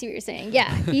 Oh, I see what you're saying.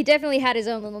 Yeah, he definitely had his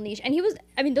own little niche.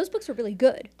 And those books were really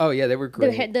good. Oh, yeah, they were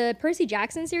great. The Percy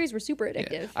Jackson series were super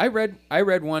addictive. Yeah. I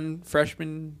read one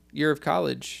freshman year of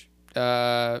college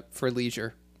for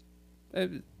leisure.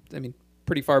 I mean,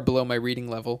 pretty far below my reading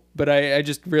level, but I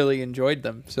just really enjoyed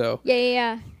them. So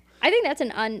Yeah. I think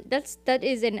that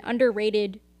is an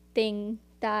underrated thing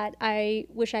that I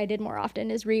wish I did more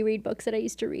often is reread books that I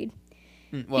used to read.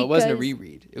 Well, it wasn't a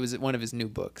reread. It was one of his new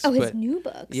books. Oh, his new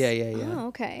books? Yeah. Oh,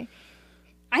 okay.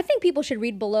 I think people should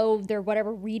read below their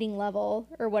whatever reading level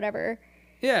or whatever.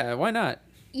 Yeah, why not?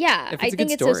 Yeah, I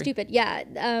think it's so stupid. Yeah.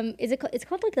 It's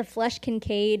called like the Flesh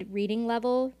Kincaid reading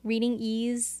level, reading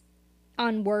ease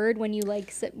on Word when you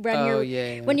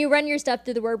when you run your stuff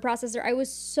through the word processor. I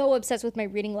was so obsessed with my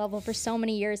reading level for so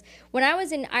many years.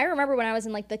 I remember when I was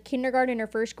in like the kindergarten or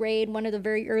first grade, one of the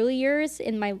very early years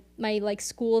in my like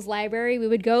school's library, we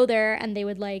would go there and they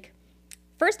would like,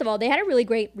 first of all, they had a really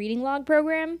great reading log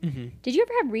program. Mm-hmm. Did you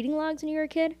ever have reading logs when you were a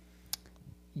kid?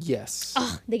 Yes.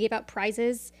 Oh, they gave out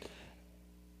prizes.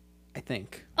 I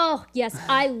think. Oh, yes.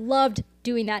 I loved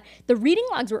doing that. The reading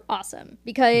logs were awesome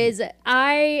because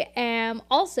I am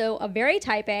also a very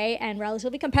type A and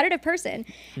relatively competitive person.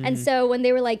 And so when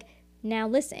they were like, now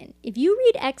listen, if you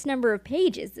read X number of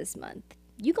pages this month,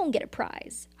 you gonna get a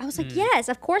prize. I was like, yes,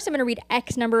 of course I'm gonna read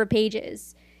X number of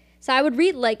pages. So I would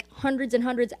read like hundreds and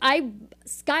hundreds. I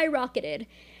skyrocketed.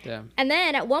 Yeah. And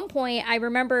then at one point, I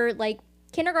remember like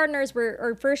kindergartners were,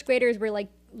 or first graders were like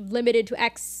limited to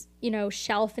X,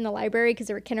 shelf in the library because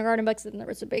there were kindergarten books and there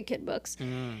was the big kid books.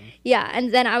 Yeah.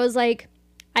 And then I was like,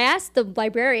 I asked the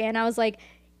librarian, I was like,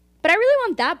 but I really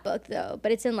want that book though.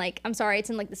 But it's in like, I'm sorry, it's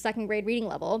in like the second grade reading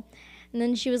level. And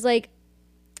then she was like,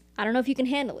 I don't know if you can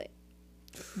handle it,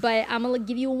 but I'm going to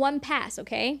give you one pass,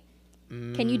 okay?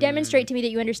 Can you demonstrate to me that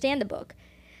you understand the book?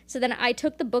 So then I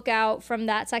took the book out from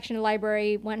that section of the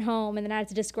library, went home, and then I had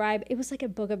to describe. It was like a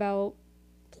book about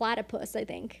platypus, I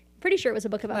think. Pretty sure it was a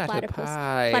book about platypus.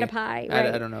 Platypi, right?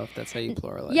 I don't know if that's how you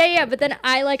pluralize. Yeah. But then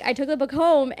I took the book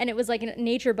home, and it was like a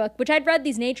nature book, which I'd read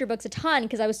these nature books a ton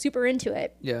because I was super into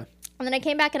it. Yeah. And then I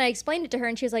came back and I explained it to her,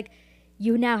 and she was like,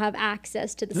 you now have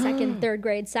access to the second, third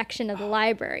grade section of the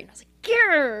library. And I was like,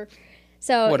 grr!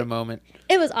 So what a moment.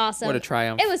 It was awesome. What a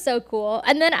triumph. It was so cool.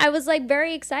 And then I was like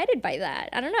very excited by that.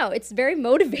 I don't know. It's very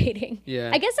motivating.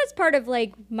 Yeah. I guess that's part of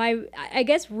like I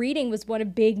guess reading was one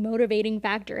big motivating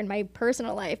factor in my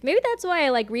personal life. Maybe that's why I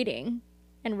like reading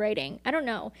and writing. I don't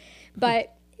know.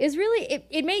 But it's really,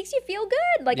 it makes you feel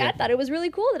good. Like I thought it was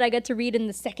really cool that I got to read in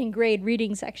the second grade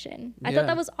reading section. I thought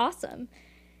that was awesome.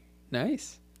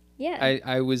 Nice. Yeah.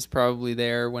 I was probably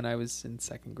there when I was in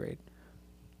second grade.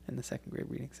 In the second grade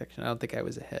reading section. I don't think I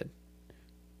was ahead.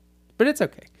 But it's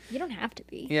okay. You don't have to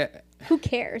be. Yeah. Who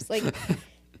cares? Like,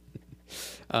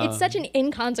 it's such an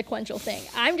inconsequential thing.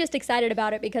 I'm just excited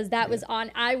about it because that was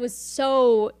on. I was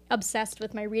so obsessed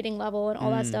with my reading level and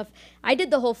all that stuff. I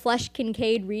did the whole Flesh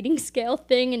Kincaid reading scale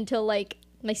thing until like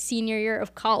my senior year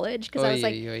of college because I was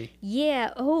like,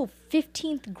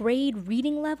 15th grade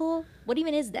reading level? What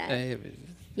even is that?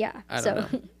 Yeah. I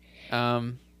don't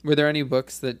know. Were there any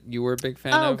books that you were a big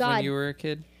fan of when you were a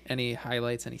kid? Any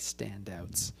highlights, any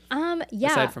standouts? Yeah.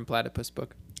 Aside from Platypus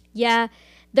book. Yeah.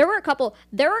 There were a couple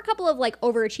of like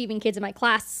overachieving kids in my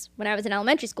class when I was in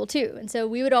elementary school too. And so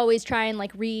we would always try and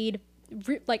like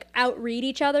outread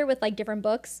each other with like different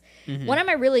books. One of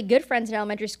my really good friends in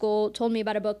elementary school told me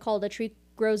about a book called A Tree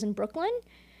Grows in Brooklyn.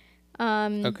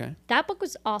 Okay. That book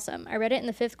was awesome. I read it in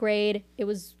the 5th grade. It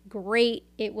was great.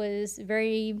 It was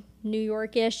very New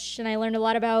York-ish, and I learned a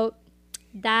lot about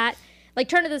that, like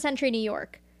turn of the century New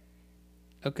York.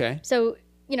 Okay. So,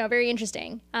 very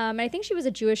interesting. And I think she was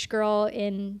a Jewish girl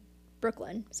in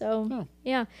Brooklyn. So,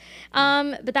 yeah.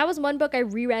 But that was one book I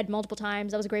reread multiple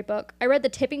times. That was a great book. I read The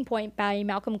Tipping Point by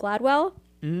Malcolm Gladwell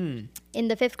in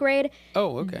the 5th grade.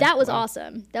 Oh, okay. That was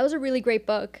awesome. That was a really great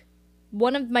book.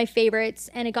 One of my favorites,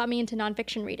 and it got me into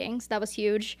nonfiction reading, so that was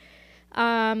huge.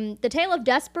 The Tale of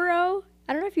Despereaux.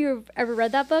 I don't know if you've ever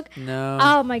read that book. No.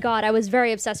 Oh my God, I was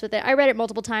very obsessed with it. I read it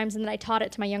multiple times, and then I taught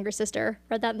it to my younger sister.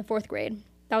 Read that in the 4th grade.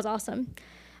 That was awesome.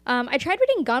 I tried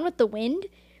reading Gone with the Wind.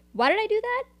 Why did I do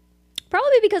that?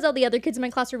 Probably because all the other kids in my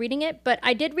class were reading it, but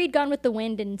I did read Gone with the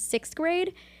Wind in 6th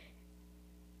grade.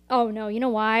 Oh no, you know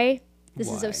why? This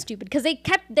is so stupid because they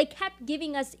kept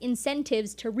giving us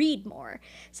incentives to read more.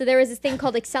 So there was this thing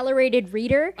called accelerated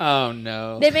reader. Oh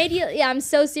no. They made you, I'm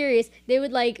so serious. They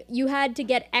would like, you had to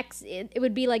get X. It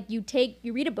would be like you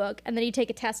read a book and then you take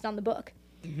a test on the book.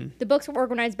 The books were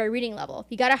organized by reading level. If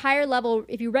you got a higher level,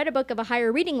 if you read a book of a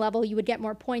higher reading level, you would get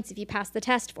more points if you passed the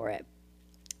test for it.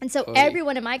 And so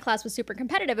everyone in my class was super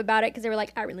competitive about it because they were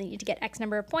like, I really need to get X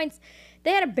number of points.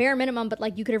 They had a bare minimum, but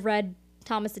like you could have read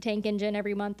Thomas the Tank Engine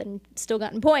every month and still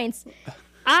gotten points.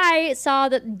 I saw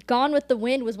that Gone with the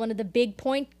Wind was one of the big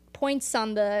points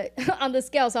on the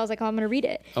scale, so I was like, oh, I'm gonna read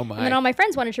it. Oh my. And then all my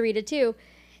friends wanted to read it too.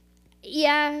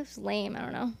 Yeah, it was lame. I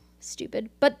don't know, stupid.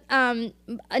 But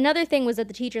another thing was that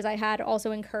the teachers I had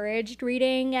also encouraged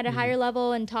reading at a higher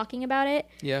level and talking about it.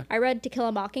 Yeah. I read To Kill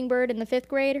a Mockingbird in the 5th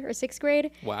grade or 6th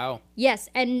grade. Wow. Yes,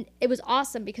 and it was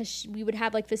awesome because we would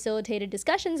have like facilitated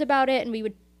discussions about it, and we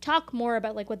would talk more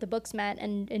about like what the books meant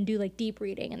and do like deep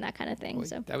reading and that kind of thing. Boy,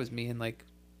 so that was me in like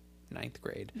 9th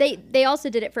grade. They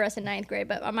also did it for us in 9th grade,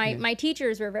 but my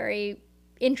teachers were very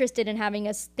interested in having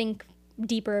us think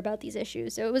deeper about these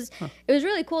issues. So it was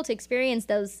really cool to experience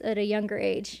those at a younger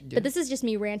age. Yeah. But this is just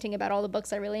me ranting about all the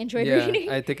books I really enjoyed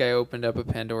reading. I think I opened up a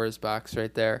Pandora's box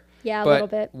right there. Yeah, a little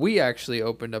bit. We actually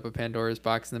opened up a Pandora's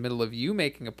box in the middle of you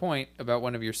making a point about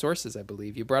one of your sources, I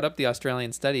believe. You brought up the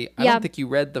Australian study. I don't think you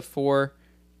read the 4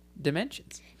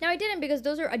 dimensions. No, I didn't because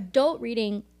those are adult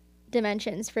reading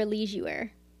dimensions for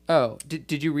leisure. Oh,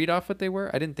 did you read off what they were?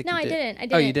 I didn't think No, you I did. didn't.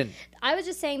 I Oh, you didn't. didn't. I was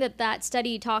just saying that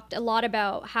study talked a lot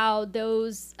about how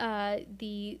those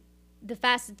the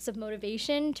facets of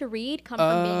motivation to read come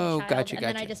from being a Oh, child. gotcha, And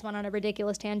then I gotcha. just went on a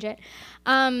ridiculous tangent.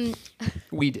 Um,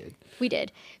 We did. we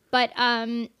did, but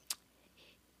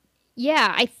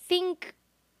yeah, I think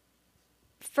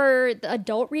for the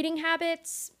adult reading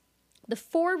habits, the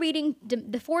four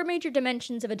major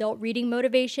dimensions of adult reading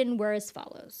motivation were as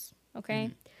follows.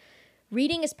 Okay,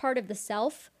 reading is part of the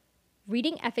self,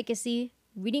 reading efficacy,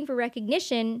 reading for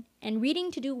recognition, and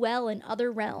reading to do well in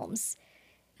other realms.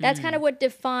 That's kind of what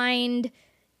defined,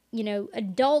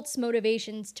 adults'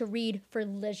 motivations to read for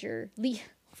leisure.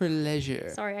 For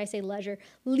leisure. Sorry, I say leisure.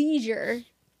 Leisure.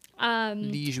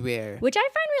 Leisure. Which I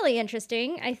find really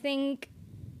interesting. I think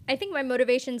my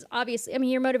motivations, obviously, I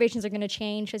mean, your motivations are going to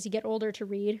change as you get older to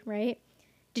read, right?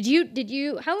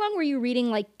 How long were you reading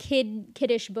like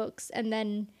kiddish books and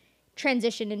then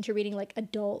transition into reading like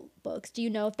adult books? Do you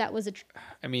know if that was a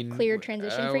clear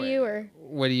transition for you, or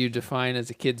what do you define as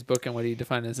a kid's book and what do you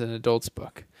define as an adult's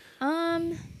book?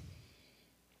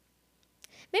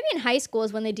 maybe in high school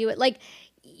is when they do it. Like,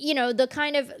 the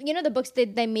kind of, the books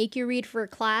that they make you read for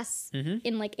class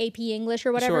in like AP English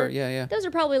or whatever. Sure, yeah. Those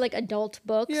are probably like adult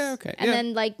books. Yeah, okay. And yeah.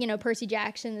 then like, Percy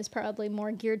Jackson is probably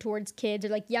more geared towards kids or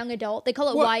like young adult. They call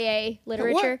it What? YA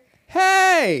literature. What?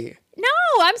 Hey! No,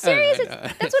 I'm serious. I know.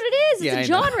 That's what it is. Yeah, It's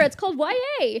a I know. genre. It's called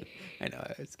YA. I know,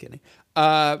 I was kidding.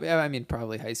 I mean,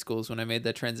 probably high school is when I made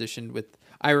that transition with,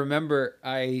 I remember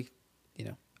I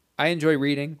enjoy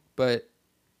reading, but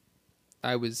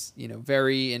I was,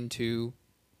 very into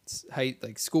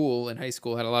school. In high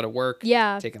school, had a lot of work.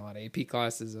 Yeah. Taking a lot of AP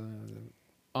classes,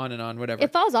 on and on, whatever.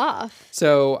 It falls off.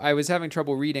 So I was having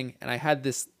trouble reading, and I had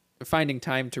finding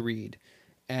time to read,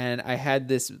 and I had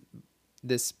this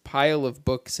pile of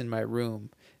books in my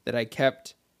room that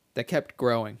kept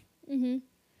growing. Mm-hmm.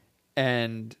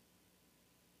 And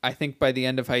I think by the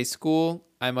end of high school,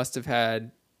 I must have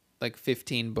had like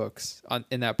 15 books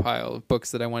in that pile of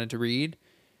books that I wanted to read.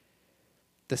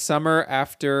 The summer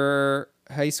after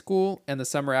high school and the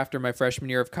summer after my freshman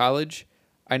year of college,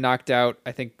 I knocked out,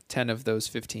 I think, 10 of those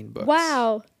 15 books.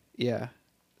 Wow. Yeah.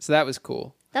 So that was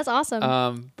cool. That's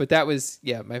awesome. But that was,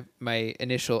 my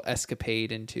initial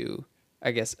escapade into,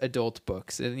 I guess, adult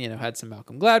books. And, had some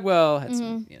Malcolm Gladwell, had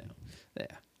some,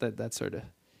 that sort of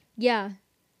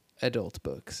adult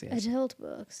books. Yes. Adult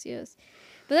books, yes.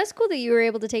 But that's cool that you were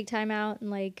able to take time out and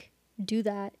like do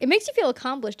that. It makes you feel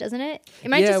accomplished, doesn't it?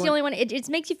 Am I just the only one? It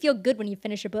makes you feel good when you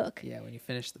finish a book. Yeah, when you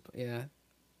finish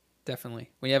definitely.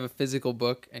 When you have a physical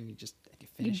book and you finish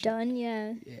it. You're done,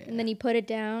 yeah. And then you put it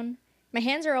down. My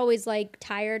hands are always like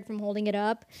tired from holding it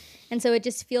up, and so it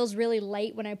just feels really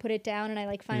light when I put it down, and I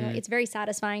like find it's very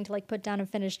satisfying to like put down a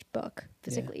finished book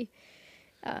physically.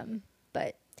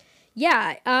 But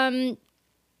yeah, I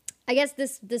guess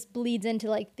this bleeds into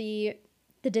like the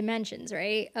dimensions,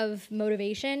 right, of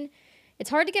motivation. It's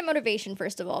hard to get motivation,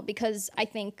 first of all, because I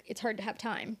think it's hard to have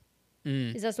time.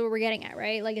 Is that what we're getting at,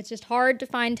 right? Like, it's just hard to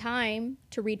find time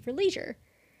to read for leisure.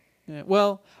 Yeah,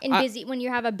 well, When you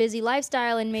have a busy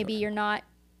lifestyle and maybe you're not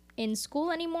in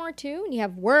school anymore too, and you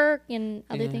have work and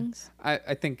other things.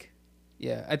 I think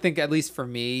at least for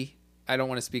me, I don't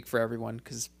want to speak for everyone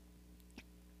because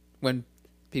when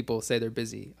people say they're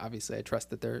busy, obviously I trust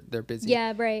that they're busy.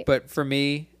 Yeah, right. But for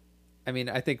me, I mean,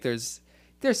 I think there's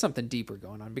something deeper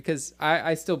going on because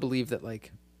I still believe that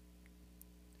like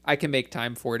I can make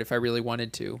time for it if I really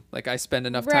wanted to. Like I spend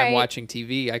enough time watching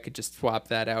TV, I could just swap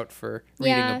that out for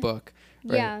reading a book.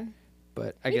 Right? Yeah.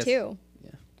 But I guess too.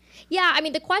 Yeah, I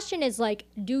mean, the question is like,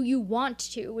 do you want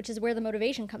to, which is where the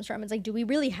motivation comes from. It's like, do we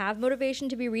really have motivation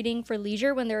to be reading for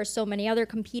leisure when there are so many other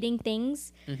competing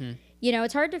things? Mm-hmm.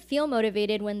 It's hard to feel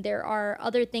motivated when there are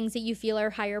other things that you feel are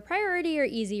higher priority or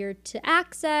easier to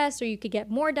access, or you could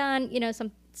get more done,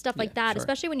 some stuff like that,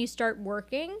 especially when you start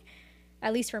working,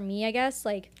 at least for me, I guess.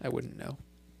 Like, I wouldn't know.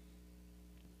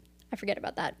 I forget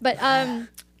about that. But,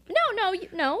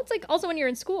 No. It's like also when you're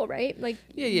in school, right? Like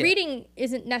reading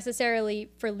isn't necessarily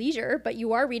for leisure, but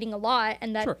you are reading a lot,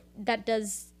 and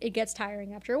it gets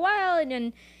tiring after a while, and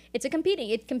then it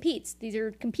competes. These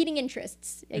are competing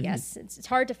interests, I guess. It's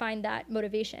hard to find that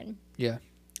motivation. Yeah.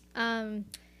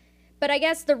 But I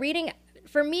guess the reading,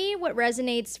 for me, what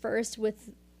resonates first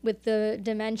with the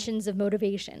dimensions of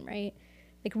motivation, right?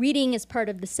 Like reading is part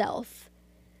of the self.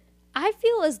 I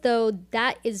feel as though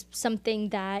that is something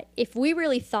that if we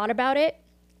really thought about it,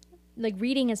 like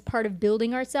reading is part of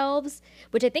building ourselves,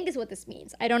 which I think is what this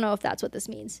means. I don't know if that's what this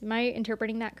means. Am I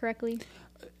interpreting that correctly?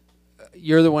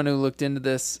 You're the one who looked into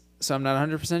this, so I'm not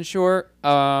 100% sure.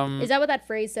 Is that what that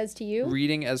phrase says to you?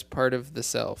 Reading as part of the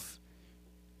self.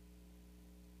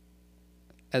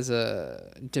 as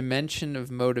a dimension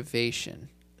of motivation.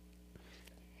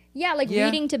 Yeah, like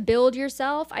reading to build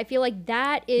yourself. I feel like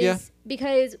that is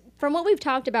because from what we've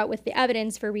talked about with the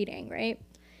evidence for reading, right?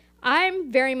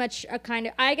 I'm very much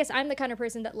I guess I'm the kind of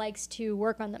person that likes to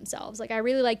work on themselves. Like I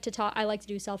really like to talk, I like to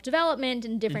do self-development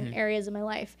in different areas of my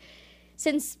life.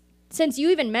 Since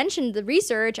you even mentioned the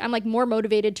research, I'm like more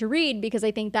motivated to read because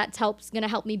I think that's going to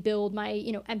help me build my,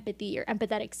 empathy or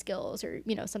empathetic skills or,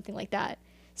 something like that,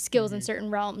 skills in certain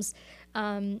realms.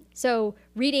 So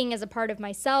reading as a part of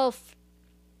myself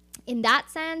in that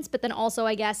sense, but then also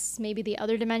I guess maybe the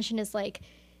other dimension is like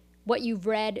what you've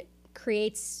read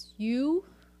creates you,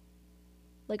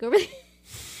 like over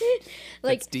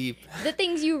like that's deep. The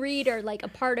things you read are like a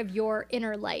part of your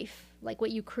inner life, like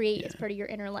what you create is part of your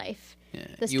inner life.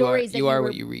 The stories you are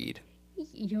what you read.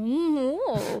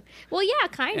 Well, yeah,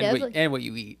 kind of. And what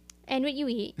you eat. And what you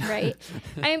eat, right?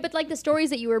 I mean, but like the stories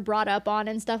that you were brought up on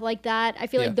and stuff like that, I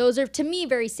feel like those are to me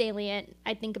very salient.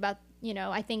 I think about,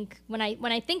 I think when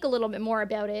I think a little bit more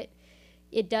about it,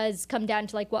 it does come down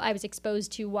to like what I was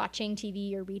exposed to watching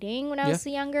TV or reading when I was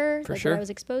younger, for like sure. what I was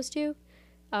exposed to.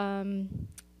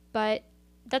 But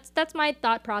that's my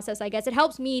thought process, I guess. It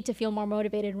helps me to feel more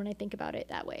motivated when I think about it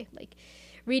that way. Like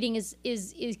reading is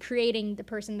creating the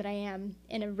person that I am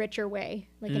in a richer way,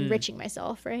 like enriching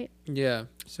myself, right? Yeah.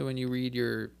 So when you read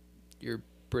your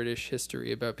British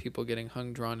history about people getting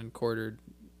hung, drawn, and quartered.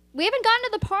 We haven't gotten to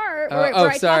the part where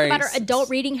I talk about our adult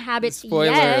reading habits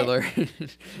Spoiler alert.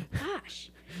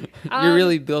 Gosh. You're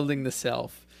really building the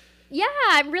self. Yeah,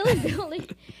 I'm really building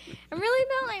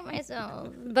myself.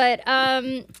 But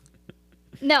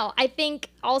no, I think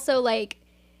also like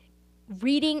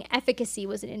reading efficacy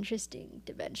was an interesting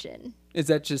dimension. Is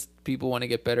that just people want to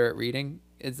get better at reading?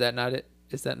 Is that not it?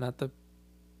 Is that not the...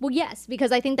 Well, yes,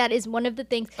 because I think that is one of the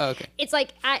things. Oh, okay. It's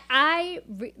like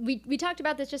we talked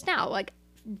about this just now. Like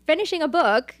finishing a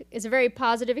book is a very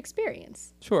positive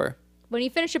experience. Sure. When you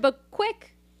finish a book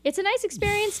quick, it's a nice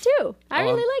experience too. I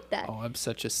really like that. Oh, I'm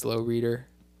such a slow reader.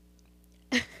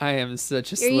 I am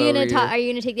such a slow reader. Are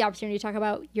you gonna take the opportunity to talk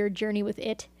about your journey with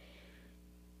it?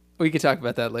 We could talk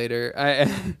about that later.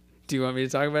 Do you want me to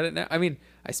talk about it now? I mean,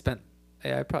 I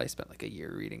probably spent like a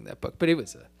year reading that book, but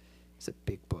it's a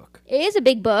big book. It is a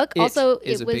big book. It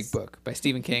is a big book by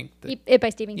Stephen King. By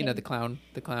Stephen King. The clown.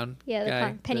 Yeah, the guy,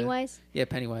 clown. Pennywise.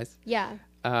 Pennywise. Yeah.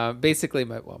 Basically,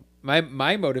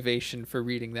 my motivation for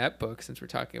reading that book, since we're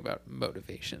talking about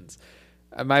motivations,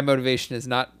 my motivation is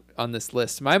not on this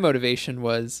list. My motivation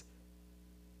was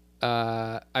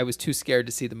I was too scared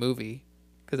to see the movie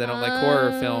because I don't like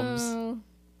horror films.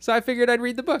 So I figured I'd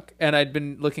read the book, and I'd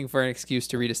been looking for an excuse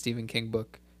to read a Stephen King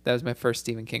book. That was my first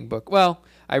Stephen King book. Well,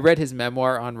 I read his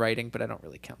memoir on writing, but I don't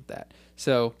really count that.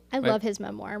 So I love his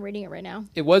memoir. I'm reading it right now.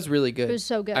 It was really good. It was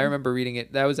so good. I remember reading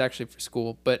it. That was actually for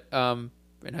school, but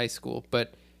in high school.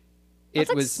 But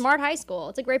it was smart high school.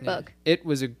 It's a great book. It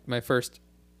was my first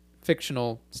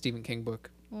fictional Stephen King book,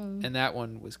 and that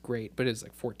one was great. But it was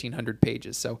like 1,400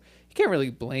 pages, so you can't really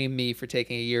blame me for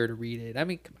taking a year to read it. I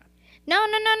mean, come on.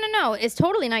 No. It's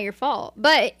totally not your fault.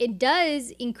 But it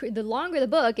does the longer the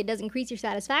book, it does increase your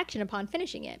satisfaction upon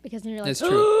finishing it because then you're like, that's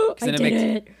true. I did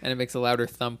it. And it makes a louder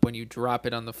thump when you drop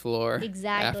it on the floor.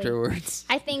 Exactly. Afterwards.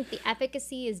 I think the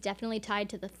efficacy is definitely tied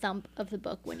to the thump of the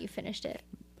book when you finished it.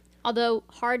 Although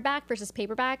hardback versus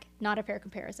paperback, not a fair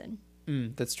comparison.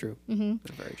 That's true.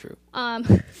 That's very true.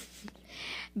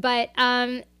 But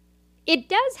it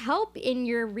does help in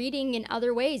your reading in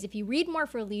other ways. If you read more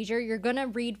for leisure, you're going to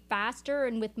read faster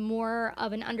and with more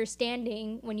of an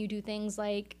understanding when you do things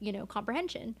like,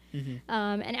 comprehension.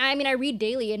 And I mean, I read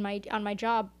daily on my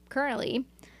job currently.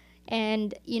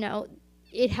 And,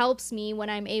 it helps me when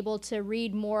I'm able to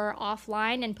read more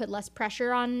offline and put less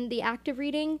pressure on the act of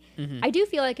reading. I do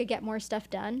feel like I get more stuff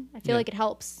done. I feel like it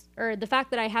helps. Or the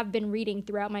fact that I have been reading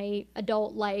throughout my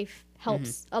adult life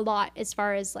helps a lot as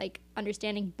far as like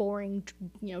understanding boring,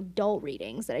 dull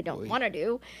readings that I don't want to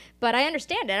do. But I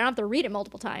understand it. I don't have to read it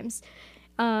multiple times.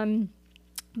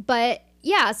 But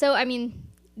yeah, so I mean,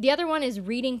 the other one is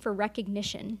reading for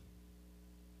recognition.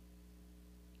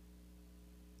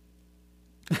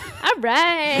 All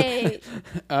right.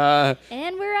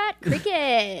 And we're at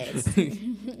crickets.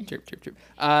 Chirp, chirp, chirp.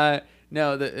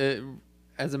 No,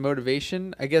 as a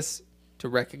motivation, I guess to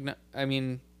recognize, I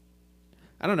mean,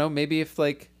 I don't know, maybe if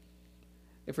we're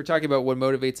talking about what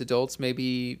motivates adults,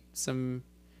 maybe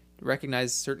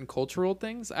recognize certain cultural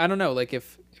things. I don't know, like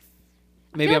if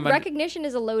maybe recognition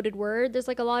is a loaded word. There's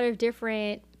like a lot of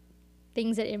different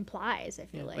things it implies, I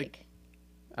feel like.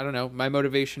 I don't know. My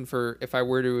motivation if I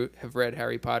were to have read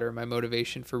Harry Potter, my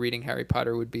motivation for reading Harry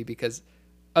Potter would be because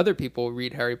other people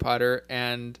read Harry Potter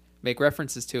and make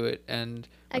references to it. And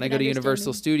when I can go to understand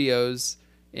Universal it. Studios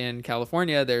in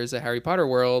California, there's a Harry Potter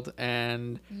world,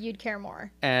 and You'd care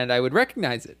more. I would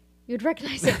recognize it. You'd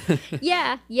recognize it.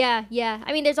 Yeah.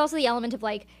 I mean, there's also the element of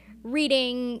like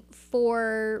reading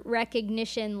for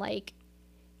recognition, like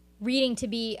reading to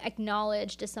be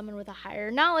acknowledged as someone with a higher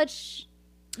knowledge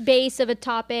base of a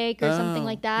topic or something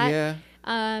like that. Yeah.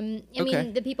 I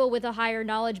mean, the people with a higher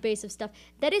knowledge base of stuff,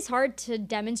 that is hard to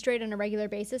demonstrate on a regular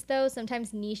basis, though.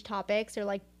 Sometimes niche topics or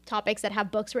like topics that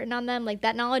have books written on them, like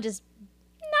that knowledge is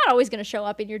not always going to show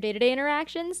up in your day-to-day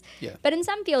interactions. Yeah. But in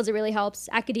some fields, it really helps.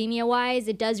 Academia-wise,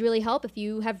 it does really help if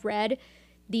you have read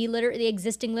the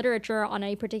existing literature on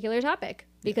a particular topic,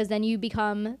 because then you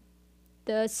become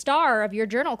the star of your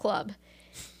journal club,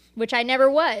 which I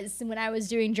never was when I was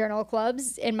doing journal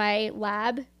clubs in my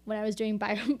lab when I was doing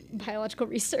biological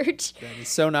research. That is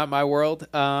so not my world.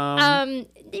 Well,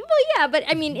 yeah, but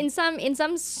I mean, in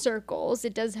some circles,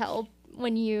 it does help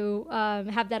when you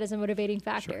have that as a motivating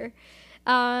factor.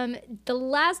 Sure. The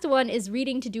last one is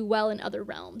reading to do well in other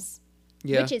realms,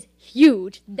 which is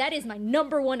huge. That is my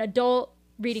number one adult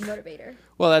reading motivator.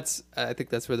 Well, I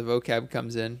think that's where the vocab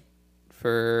comes in.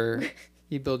 For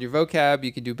you build your vocab,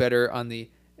 you can do better on the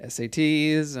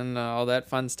SATs and all that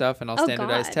fun stuff and all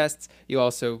standardized tests. You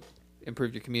also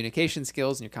improve your communication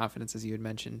skills and your confidence, as you had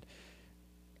mentioned.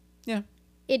 Yeah.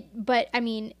 But I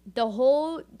mean,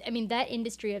 that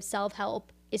industry of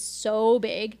self-help is so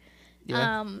big.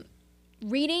 Yeah.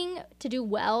 Reading to do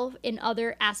well in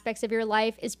other aspects of your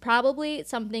life is probably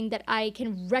something that I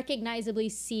can recognizably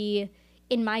see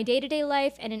in my day-to-day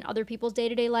life and in other people's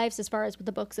day-to-day lives as far as with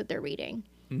the books that they're reading.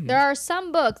 Mm-hmm. There are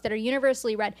some books that are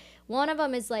universally read. One of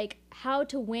them is like how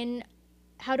to win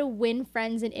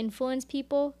friends and influence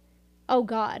people. Oh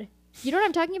God. You know what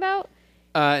I'm talking about?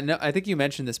 No, I think you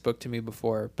mentioned this book to me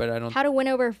before, but I don't. How to win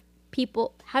over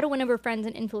friends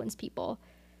and influence people.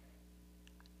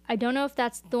 I don't know if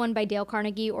that's the one by Dale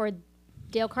Carnegie, or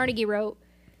Dale Carnegie wrote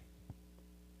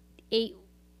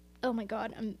oh my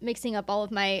God, I'm mixing up all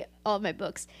of my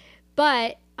books.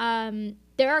 But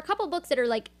there are a couple books that are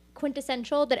like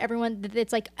quintessential that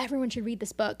everyone should read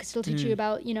this book because it'll teach you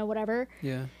about, whatever.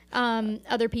 Yeah.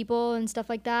 Other people and stuff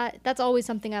like that. That's always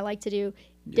something I like to do.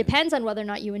 Yeah. Depends on whether or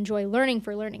not you enjoy learning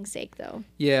for learning's sake, though.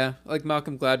 Yeah, like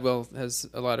Malcolm Gladwell has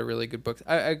a lot of really good books.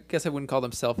 I guess I wouldn't call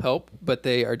them self-help, but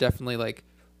they are definitely like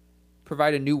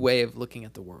provide a new way of looking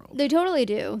at the world. They totally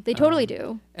do. They totally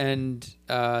do. And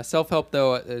self-help,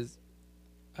 though, is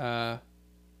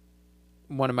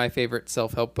one of my favorite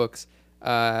self-help books,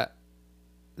 The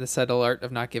Subtle Art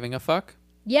of Not Giving a Fuck.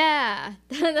 Yeah,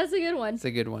 that's a good one. It's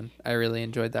a good one. I really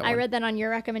enjoyed that one. I read that on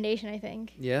your recommendation, I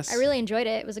think. Yes. I really enjoyed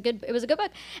it. It was a good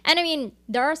book. And I mean,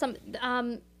 there are some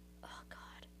oh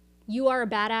God. You Are a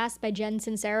Badass by Jen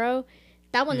Sincero.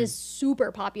 That one is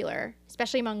super popular,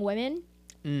 especially among women.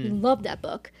 We love that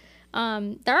book.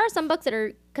 There are some books that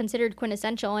are considered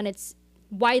quintessential, and it's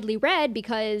widely read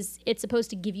because it's supposed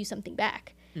to give you something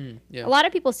back. Yeah. A lot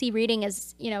of people see reading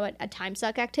as, a time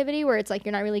suck activity where it's like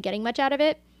you're not really getting much out of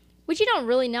it, which you don't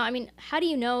really know. I mean, how do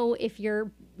you know if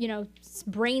your,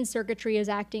 brain circuitry is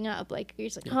acting up? Like, you're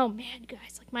just like, oh man,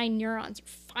 guys, like my neurons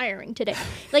are firing today.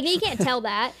 Like, you can't tell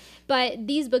that. But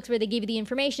these books where they give you the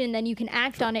information, then you can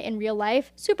act on it in real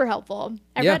life, super helpful.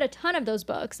 I read a ton of those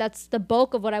books. That's the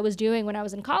bulk of what I was doing when I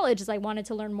was in college, is I wanted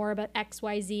to learn more about X,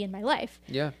 Y, Z in my life.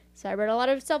 Yeah. So I read a lot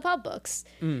of self-help books.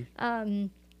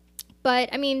 But,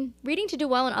 I mean, reading to do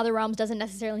well in other realms doesn't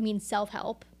necessarily mean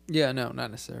self-help. Yeah, no,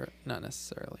 not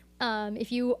necessarily.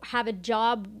 If you have a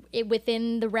job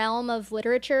within the realm of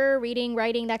literature, reading,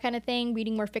 writing, that kind of thing,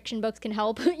 reading more fiction books can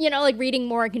help. Like reading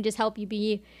more can just help you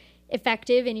be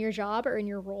effective in your job or in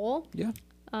your role. Yeah.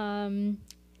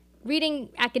 Reading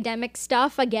academic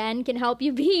stuff, again, can help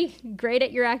you be great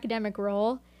at your academic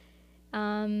role.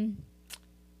 Any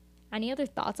other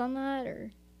thoughts on that,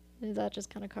 or is that just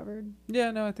kind of covered?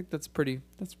 Yeah, no, I think that's pretty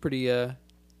good.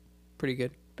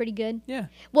 Pretty good? Yeah.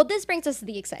 Well, this brings us to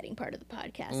the exciting part of the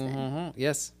podcast then.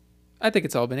 Yes. I think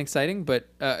it's all been exciting, but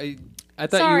I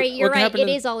thought Sorry, you're right. It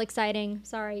is all exciting.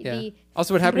 Sorry. Yeah.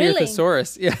 Also, what happened to your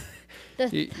thesaurus? Yeah.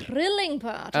 The thrilling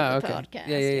part of the podcast.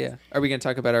 Yeah. Are we going to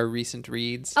talk about our recent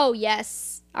reads? Oh,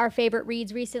 yes. Our favorite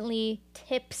reads recently.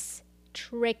 Tips,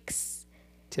 tricks.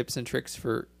 Tips and tricks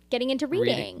for getting into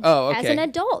reading. Oh, okay. As an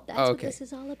adult. That's what this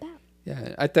is all about.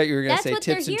 Yeah, I thought you were going to say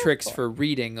tips and tricks for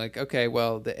reading. Like, okay,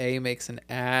 well, the A makes an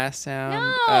ass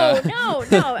sound. No.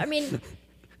 I mean,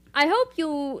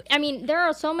 there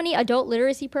are so many adult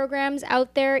literacy programs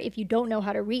out there if you don't know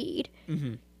how to read.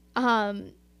 Mm-hmm.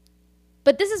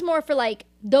 But this is more for, like,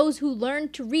 those who learn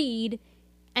to read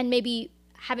and maybe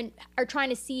are trying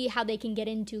to see how they can get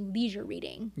into leisure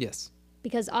reading, Yes.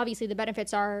 because obviously the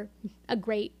benefits are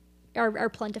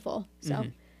plentiful. So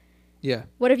Yeah.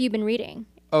 what have you been reading?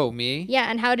 Oh, me?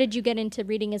 Yeah, and how did you get into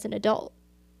reading as an adult?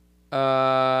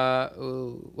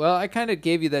 Well, I kind of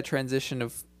gave you that transition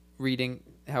of reading,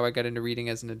 how I got into reading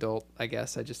as an adult, I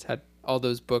guess. I just had all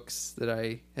those books that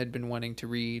I had been wanting to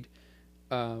read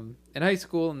in high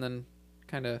school, and then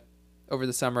kind of over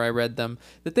the summer I read them.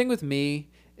 The thing with me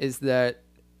is that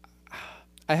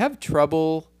I have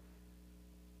trouble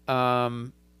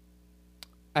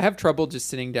just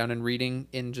sitting down and reading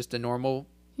in just a normal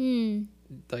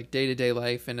like day-to-day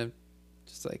life in a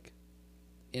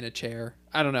chair.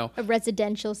 I don't know. A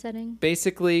residential setting?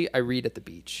 Basically, I read at the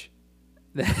beach.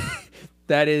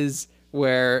 That is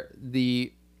where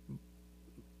the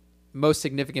most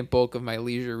significant bulk of my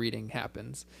leisure reading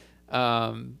happens.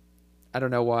 I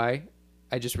don't know why.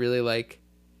 I just really like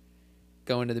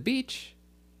going to the beach,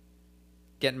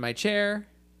 getting my chair,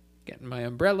 getting my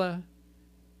umbrella,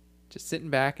 just sitting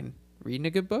back and reading a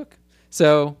good book.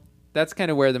 So that's kind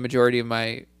of where the majority of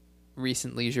my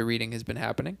recent leisure reading has been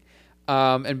happening.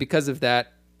 And because of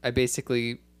that, I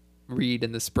basically read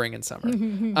in the spring and summer.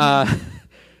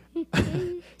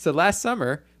 So last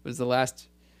summer was the last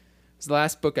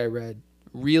book I read.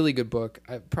 Really good book.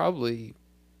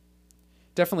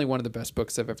 Definitely one of the best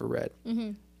books I've ever read.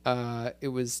 It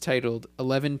was titled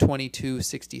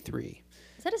 11/22/63.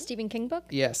 Is that a Stephen King book?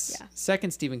 Yes. Yeah.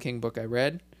 Second Stephen King book I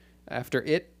read after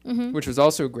It, which was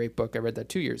also a great book. I read that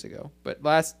 2 years ago. But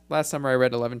last summer I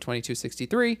read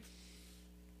 11/22/63.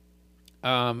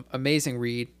 Amazing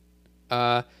read.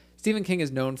 Stephen King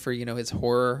is known for, his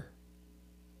horror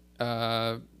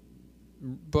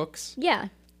books. Yeah.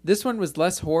 This one was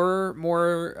less horror,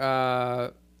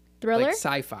 more thriller, like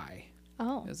sci-fi.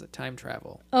 Oh, It was a time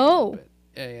travel. Oh.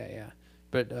 Yeah.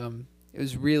 But it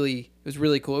was really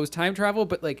cool. It was time travel,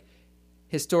 but like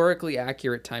historically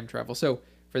accurate time travel. So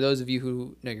for those of you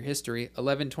who know your history,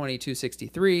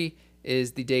 11/22/63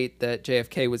 is the date that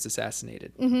JFK was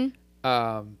assassinated.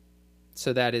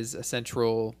 So that is a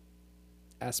central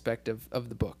aspect of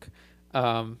the book.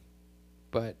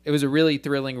 But it was a really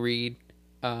thrilling read.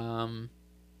 And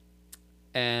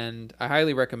I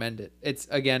highly recommend it. It's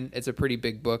a pretty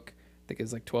big book. I think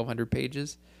it's like 1,200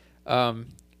 pages.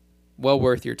 Well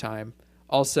worth your time.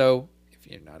 Also, if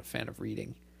you're not a fan of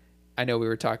reading, I know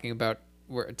we're talking about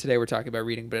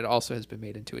reading, but it also has been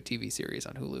made into a TV series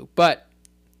on Hulu. But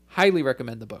highly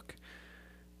recommend the book.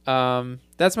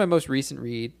 That's my most recent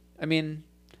read. I mean,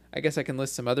 I guess I can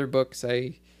list some other books.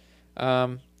 I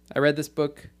read this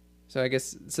book, so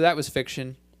that was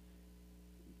fiction.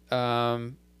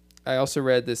 I also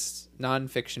read this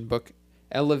nonfiction book,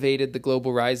 Elevated: The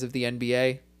Global Rise of the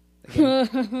NBA.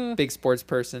 Again, big sports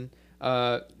person.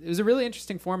 It was a really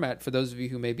interesting format for those of you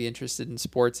who may be interested in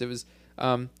sports. It was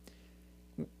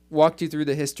walked you through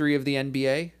the history of the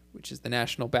NBA, which is the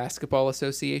National Basketball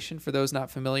Association, for those not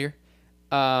familiar.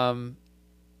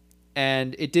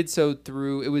 And it did so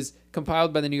it was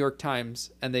compiled by the New York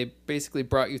Times, and they basically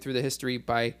brought you through the history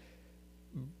by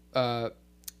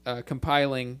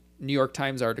compiling New York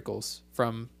Times articles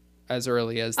from as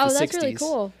early as the 60s. Oh, that's really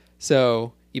cool.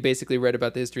 So you basically read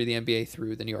about the history of the NBA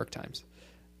through the New York Times.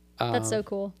 That's so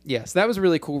cool. Yeah, so that was a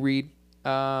really cool read.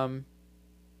 I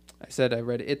said I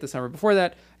read It the summer before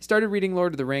that. I started reading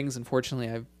Lord of the Rings. Unfortunately,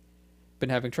 I've been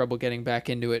having trouble getting back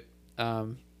into it.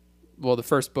 The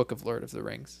first book of Lord of the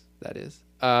Rings, that is.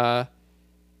 But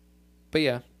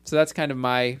yeah, so that's kind of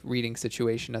my reading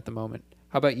situation at the moment.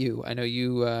 How about you? I know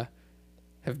you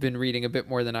have been reading a bit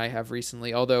more than I have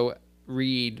recently, although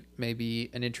read may be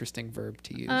an interesting verb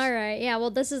to use. All right. Yeah,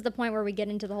 well, this is the point where we get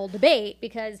into the whole debate,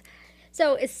 because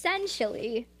so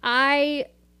essentially I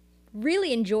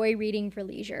really enjoy reading for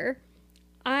leisure.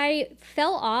 I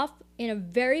fell off in a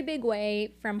very big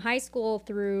way from high school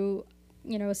through,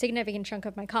 a significant chunk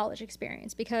of my college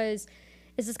experience, because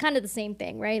this is kind of the same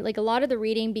thing, right? Like a lot of the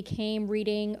reading became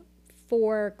reading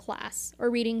for class or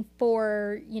reading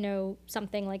for,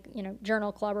 something like,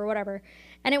 journal club or whatever.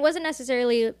 And it wasn't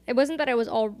that I was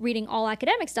reading all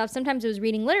academic stuff. Sometimes it was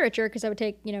reading literature because I would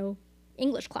take,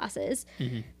 English classes.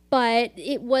 Mm-hmm. But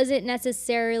it wasn't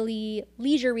necessarily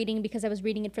leisure reading because I was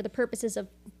reading it for the purposes of,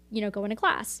 going to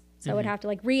class. So I would have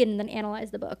to read and then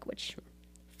analyze the book, which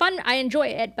fun. I enjoy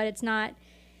it, but it's not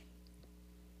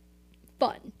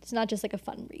fun. It's not just like a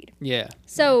fun read. Yeah.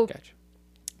 So gotcha.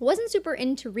 Wasn't super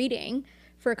into reading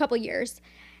for a couple years.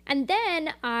 And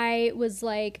then I was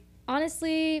like,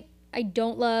 honestly, I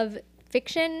don't love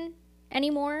fiction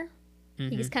anymore.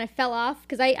 It just kind of fell off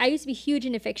because I used to be huge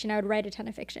into fiction. I would write a ton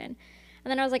of fiction.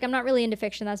 And then I was like, I'm not really into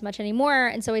fiction as much anymore.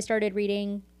 And so I started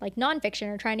reading like nonfiction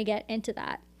or trying to get into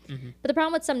that. But the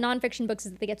problem with some nonfiction books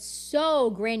is that they get so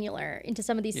granular into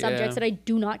some of these subjects that I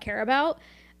do not care about.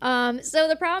 So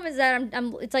the problem is that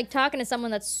it's like talking to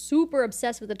someone that's super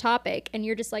obsessed with the topic, and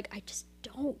you're just like, I just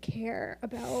don't care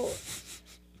about,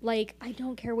 like, I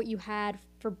don't care what you had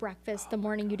for breakfast the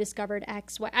morning you discovered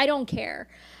X, Y. I don't care.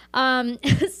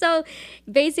 So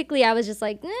basically I was just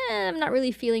like, I'm not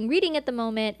really feeling reading at the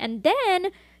moment. And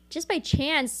then just by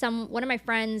chance, one of my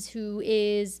friends who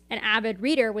is an avid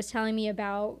reader was telling me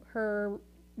about her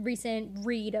recent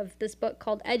read of this book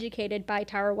called Educated by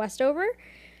Tara Westover.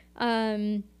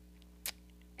 And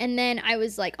then I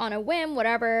was like, on a whim,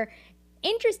 whatever.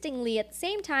 Interestingly, at the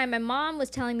same time, my mom was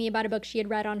telling me about a book she had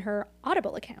read on her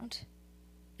Audible account.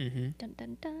 Dun,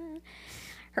 dun, dun.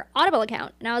 Her Audible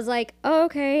account. And I was like, oh,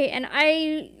 okay. And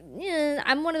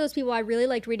I'm one of those people, I really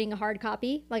liked reading a hard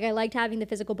copy. Like, I liked having the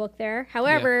physical book there.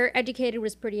 However, Educated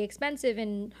was pretty expensive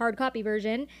in hard copy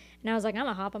version. And I was like, I'm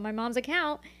going to hop on my mom's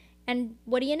account. And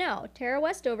what do you know? Tara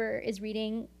Westover is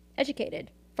reading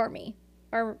Educated for me.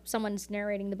 Or someone's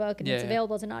narrating the book, and it's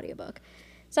available as an audiobook.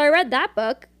 So I read that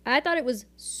book. I thought it was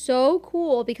so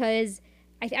cool because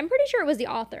I'm pretty sure it was the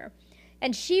author.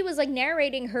 And she was like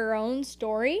narrating her own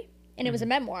story. And it was a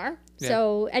memoir. Yeah.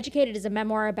 So Educated is a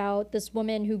memoir about this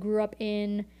woman who grew up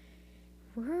in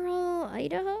rural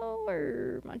Idaho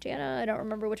or Montana. I don't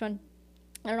remember which one.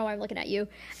 I don't know why I'm looking at you.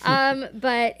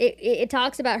 But it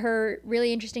talks about her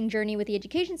really interesting journey with the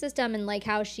education system and like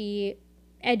how she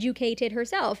educated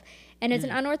herself. And it's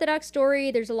an unorthodox story.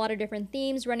 There's a lot of different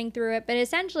themes running through it. But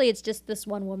essentially, it's just this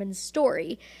one woman's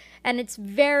story. And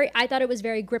I thought it was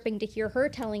very gripping to hear her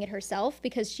telling it herself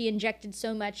because she injected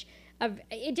so much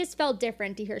it just felt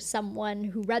different to hear someone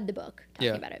who read the book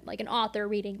talking about it, like an author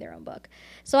reading their own book.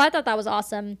 So I thought that was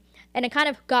awesome. And it kind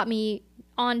of got me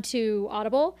onto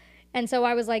Audible. And so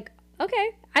I was like,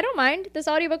 okay, I don't mind. This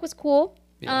audiobook was cool.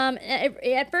 Yeah.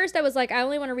 At first I was like, I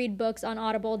only want to read books on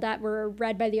Audible that were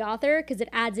read by the author because it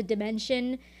adds a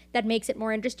dimension that makes it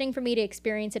more interesting for me to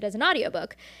experience it as an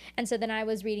audiobook. And so then I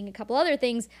was reading a couple other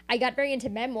things. I got very into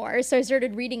memoirs. So I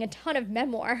started reading a ton of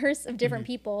memoirs of different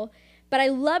people. But I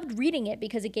loved reading it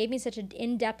because it gave me such an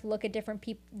in-depth look at different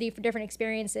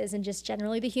experiences and just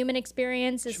generally the human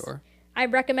experience. Sure. I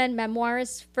recommend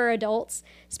memoirs for adults,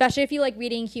 especially if you like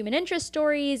reading human interest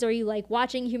stories or you like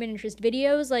watching human interest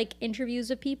videos like interviews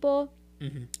with people,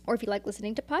 or if you like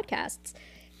listening to podcasts,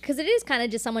 because it is kind of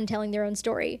just someone telling their own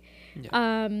story. Yeah.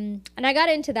 And I got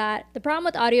into that. The problem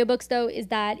with audiobooks, though, is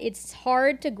that it's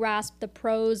hard to grasp the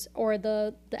prose or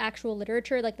the actual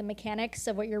literature, like the mechanics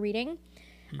of what you're reading.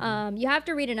 You have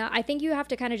to read enough. I think you have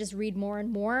to kind of just read more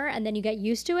and more, and then you get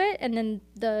used to it, and then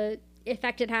the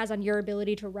effect it has on your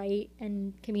ability to write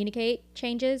and communicate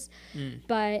changes.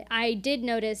 But I did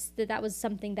notice that was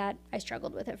something that I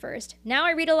struggled with at first. Now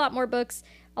I read a lot more books.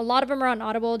 A lot of them are on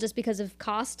Audible just because of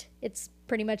cost. It's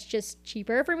pretty much just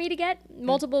cheaper for me to get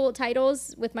multiple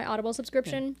titles with my Audible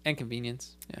subscription. And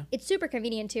convenience. Yeah. It's super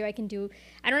convenient too. I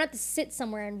don't have to sit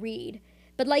somewhere and read.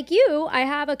 But like you, I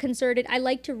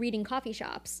like to read in coffee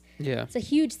shops. Yeah. It's a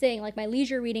huge thing. Like my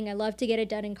leisure reading, I love to get it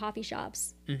done in coffee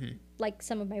shops. Like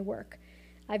some of my work.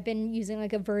 I've been using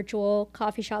like a virtual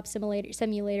coffee shop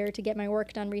simulator to get my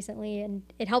work done recently, and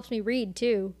it helps me read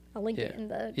too. I'll link it in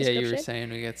the description. Yeah, you were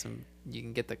saying you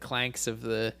can get the clanks of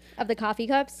the coffee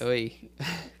cups. Oy.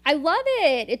 I love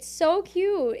it. It's so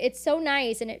cute. It's so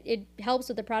nice, and it helps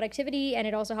with the productivity, and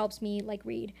it also helps me like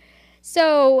read.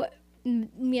 So,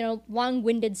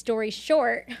 long-winded story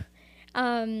short,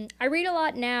 I read a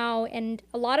lot now, and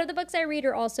a lot of the books I read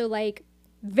are also like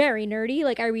very nerdy.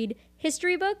 Like I read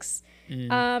history books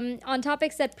on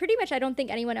topics that pretty much I don't think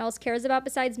anyone else cares about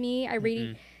besides me.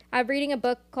 I'm reading a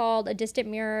book called A Distant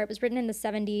Mirror. It was written in the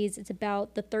 70s. It's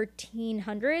about the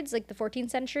 1300s, like the 14th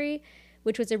century,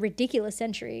 which was a ridiculous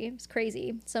century. It was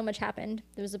crazy. So much happened.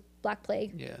 There was a Black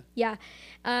Plague. Yeah.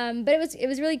 But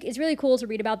it's really cool to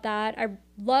read about that. I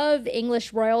love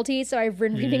English royalty, so I've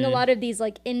been reading a lot of these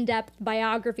like in-depth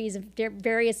biographies of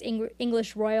various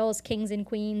English royals, kings and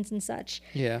queens and such.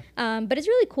 Yeah. But it's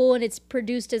really cool, and it's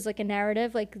produced as like a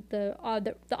narrative. Like the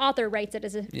author writes it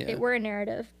as if it were a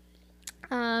narrative.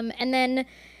 And then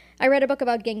I read a book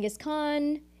about Genghis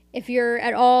Khan. If you're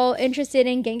at all interested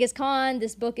in Genghis Khan,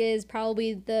 this book is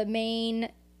probably the main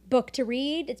book to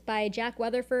read. It's by Jack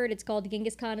Weatherford. It's called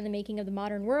Genghis Khan and the Making of the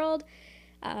Modern World.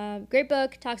 Great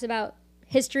book. Talks about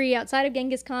history outside of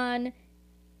Genghis Khan.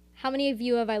 How many of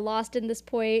you have I lost in this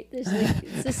point? This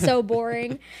is so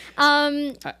boring.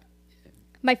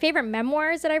 My favorite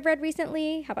memoirs that I've read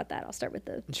recently. How about that? I'll start with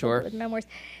the Sure. with memoirs.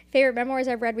 Favorite memoirs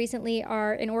I've read recently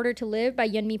are "In Order to Live" by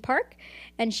Yeonmi Park,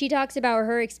 and she talks about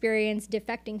her experience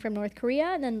defecting from North Korea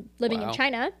and then living in Wow.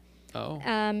 China. Oh.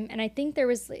 And I think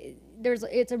there's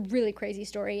it's a really crazy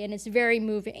story and it's very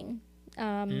moving.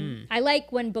 I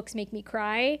like when books make me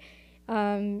cry.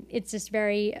 It's just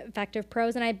very effective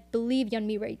prose, and I believe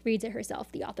Yeonmi reads it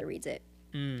herself. The author reads it,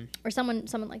 or someone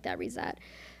like that reads that.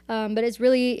 But it's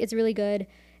really good.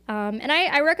 And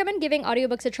I recommend giving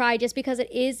audiobooks a try just because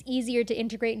it is easier to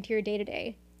integrate into your day to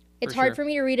day. It's hard for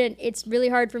me to read it. It's really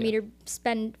hard for me to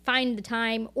find the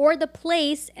time or the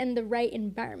place and the right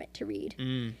environment to read.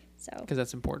 So Because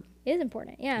that's important. it is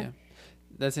important. Yeah.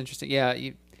 That's interesting. Yeah,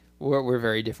 we're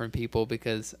very different people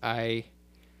because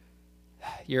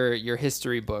your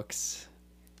history books,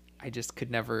 I just could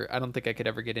never. I don't think I could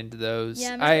ever get into those.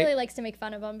 Yeah, Matt really likes to make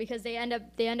fun of them because they end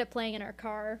up playing in our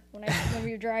car when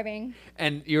we were driving.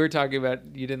 And you were talking about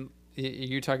you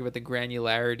were talking about the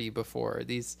granularity before.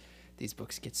 These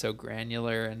books get so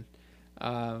granular, and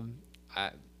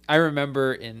I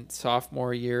remember in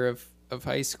sophomore year of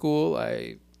high school,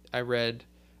 I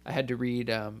had to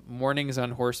read Mornings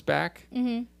on Horseback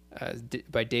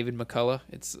by David McCullough.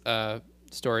 It's a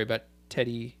story about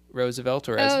Teddy Roosevelt,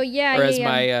 or as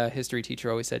my history teacher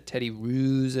always said, Teddy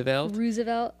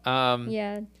Roosevelt.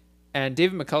 Yeah. And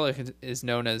David McCullough is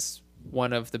known as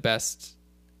one of the best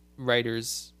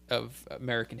writers of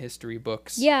American history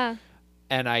books. Yeah.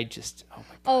 And I just, oh my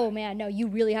God. Oh man, no, you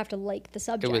really have to like the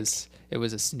subject. It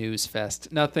was a snooze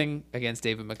fest. Nothing against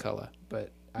David McCullough,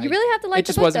 but you really have to like it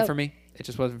just the book, wasn't though. for me. It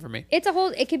just wasn't for me.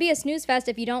 It could be a snooze fest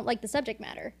if you don't like the subject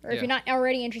matter, or if Yeah. you're not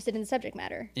already interested in the subject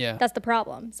matter. Yeah. That's the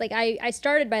problem. It's like I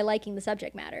started by liking the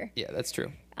subject matter. Yeah, that's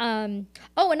true.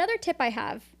 Another tip I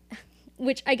have,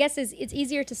 which I guess is it's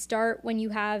easier to start when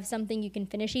you have something you can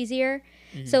finish easier.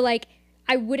 So like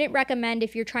I wouldn't recommend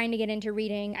if you're trying to get into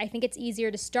reading. I think it's easier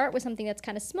to start with something that's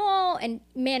kind of small and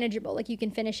manageable, like you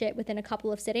can finish it within a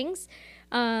couple of sittings.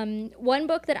 One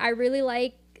book that I really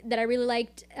liked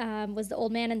was The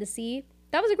Old Man and the Sea.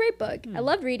 That was a great book. I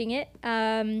loved reading it.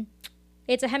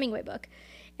 It's a Hemingway book,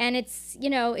 and it's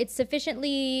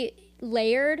sufficiently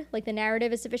layered, like the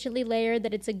narrative is sufficiently layered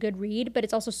that it's a good read, but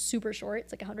it's also super short.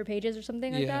 It's like 100 pages or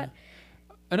something like that.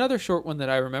 Another short one that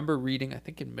I remember reading, I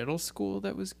think in middle school,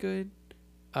 that was good.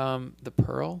 The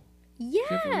Pearl.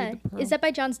 Yeah. Is that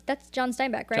by that's John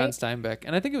Steinbeck, right? John Steinbeck.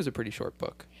 And I think it was a pretty short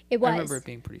book. It was. I remember it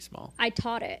being pretty small. I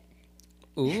taught it.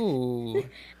 Ooh.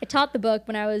 I taught the book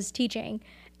when I was teaching.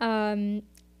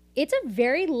 It's a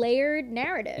very layered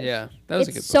narrative. Yeah, that was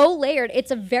a good book. It's so layered.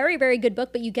 It's a very, very good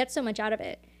book, but you get so much out of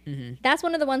it. That's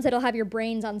one of the ones that'll have your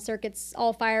brains on circuits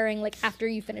all firing like after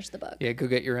you finish the book. Yeah, go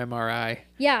get your MRI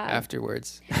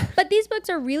afterwards. But these books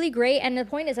are really great, and the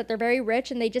point is that they're very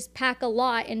rich and they just pack a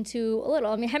lot into a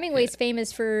little. I mean, Hemingway's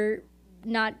famous for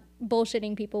not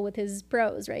bullshitting people with his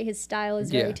prose, right? His style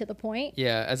is very to the point.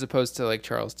 Yeah, as opposed to like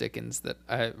Charles Dickens, that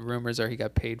rumors are he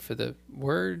got paid for the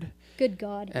word. Good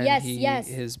God. And yes.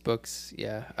 His books,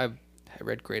 I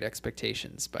read Great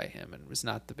Expectations by him and was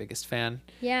not the biggest fan.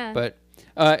 Yeah. But,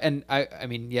 and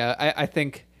I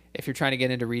think if you're trying to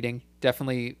get into reading,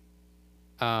 definitely.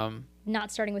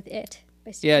 Not starting with it.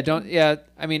 By Stephen King.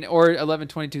 I mean, or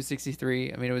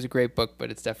 11/22/63. I mean, it was a great book,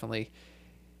 but it's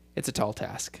a tall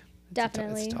task.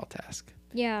 Definitely. It's a tall task.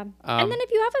 Yeah. And then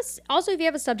if you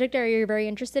have a subject area you're very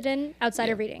interested in outside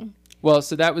of reading. Well,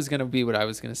 so that was going to be what I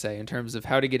was going to say in terms of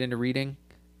how to get into reading.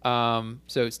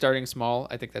 So starting small,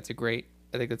 I think that's a great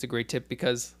tip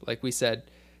because, like we said,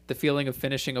 the feeling of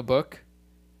finishing a book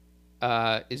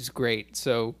is great.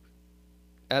 So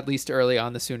at least early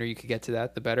on, the sooner you could get to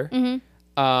that, the better.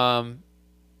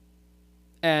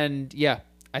 And yeah,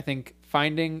 I think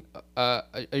finding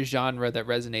a genre that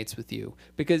resonates with you,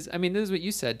 because I mean, this is what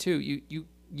you said too.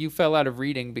 You fell out of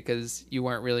reading because you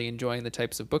weren't really enjoying the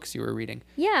types of books you were reading.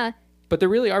 Yeah. But there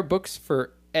really are books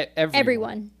for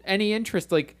everyone. Any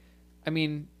interest. Like, I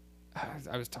mean,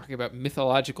 I was talking about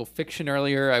mythological fiction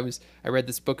earlier. I read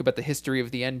this book about the history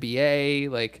of the NBA.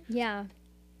 Like, yeah,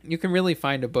 you can really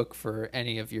find a book for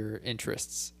any of your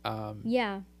interests.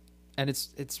 Yeah. And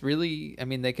it's really, I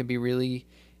mean, they can be really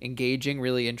engaging,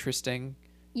 really interesting.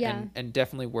 Yeah. And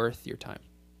definitely worth your time.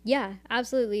 Yeah,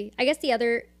 absolutely. I guess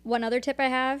one other tip I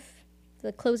have,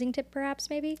 the closing tip perhaps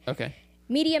maybe. Okay.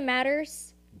 Medium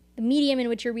matters. The medium in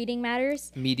which you're reading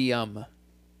matters. Medium.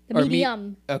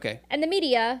 Okay. And the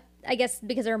media, I guess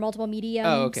because there are multiple mediums.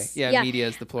 Oh, okay. Yeah, media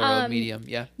is the plural of medium.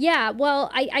 Yeah. Yeah,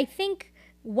 well, I think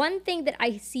one thing that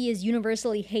I see is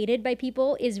universally hated by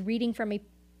people is reading from a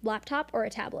laptop or a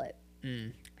tablet.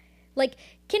 Like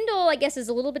Kindle, I guess, is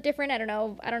a little bit different. I don't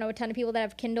know a ton of people that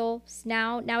have Kindles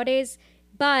nowadays,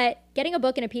 but getting a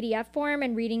book in a PDF form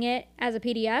and reading it as a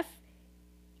PDF,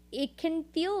 it can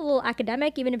feel a little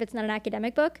academic, even if it's not an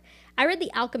academic book. I read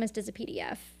The Alchemist as a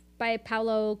PDF by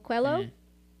Paulo Coelho,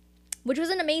 which was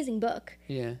an amazing book.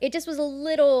 Yeah. It just was a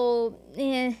little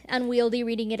unwieldy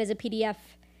reading it as a PDF.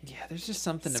 Yeah, there's just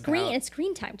something about... And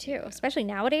screen time, too, especially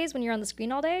nowadays when you're on the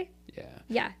screen all day. Yeah.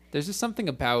 Yeah. There's just something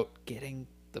about getting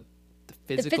the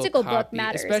physical physical copy, book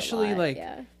matters especially a lot. like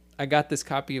yeah. I got this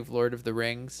copy of Lord of the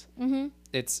Rings. Mm-hmm.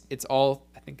 It's all,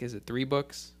 I think, is it 3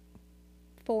 books?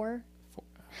 4.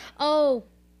 Oh.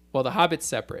 Well, The Hobbit's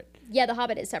separate. Yeah, The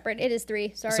Hobbit is separate. It is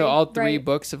 3. Sorry. So all 3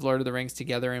 books of Lord of the Rings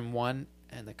together in one,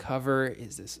 and the cover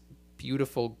is this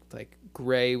beautiful like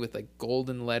gray with like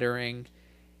golden lettering.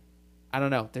 I don't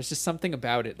know. There's just something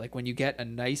about it. Like when you get a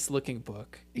nice looking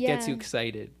book, it gets you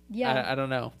excited. Yeah. I don't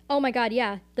know. Oh my God.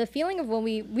 Yeah. The feeling of when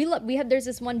we have, there's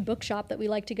this one bookshop that we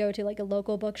like to go to, like a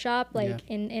local bookshop, like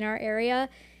in our area.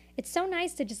 It's so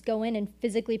nice to just go in and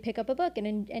physically pick up a book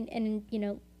and you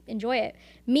know, enjoy it.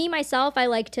 Me, myself, I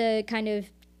like to kind of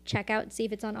check out and see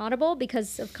if it's on Audible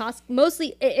because of cost.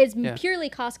 Mostly it's purely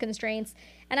cost constraints.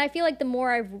 And I feel like the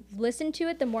more I've listened to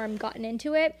it, the more I've gotten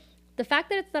into it. The fact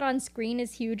that it's not on screen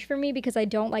is huge for me because I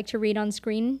don't like to read on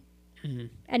screen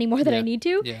any more than I need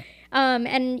to. Yeah.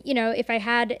 And, you know, if I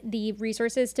had the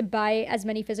resources to buy as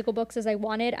many physical books as I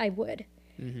wanted, I would,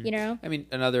 you know? I mean,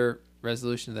 another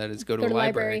resolution to that is go to a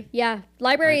library. Yeah.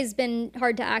 Library has been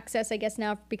hard to access, I guess,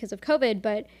 now because of COVID,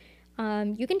 but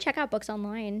you can check out books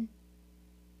online.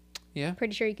 Yeah.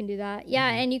 Pretty sure you can do that. Yeah,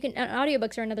 and you can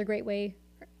audiobooks are another great way.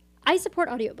 I support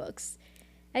audiobooks.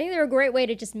 I think they're a great way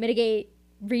to just mitigate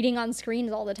reading on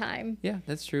screens all the time. Yeah,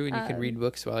 that's true. And you can read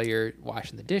books while you're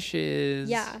washing the dishes.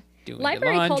 Yeah. Doing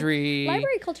your laundry.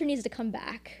 Library culture needs to come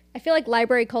back. I feel like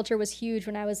library culture was huge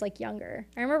when I was like younger.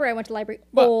 I remember I went to library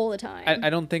all the time. I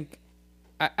don't think,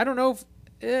 I don't know if,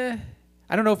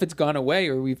 I don't know if it's gone away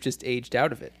or we've just aged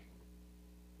out of it.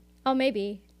 Oh,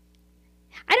 maybe.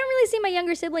 I don't really see my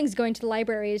younger siblings going to the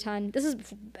library a ton. This is,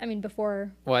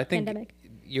 before I think pandemic.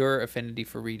 Your affinity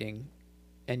for reading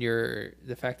and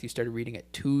the fact you started reading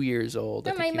at 2 years old.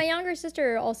 No, my younger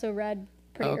sister also read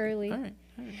pretty early. All right.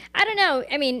 I don't know.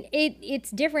 I mean,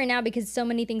 it's different now because so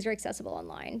many things are accessible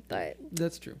online. But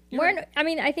that's true.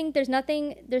 I think there's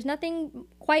nothing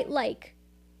quite like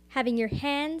having your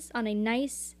hands on a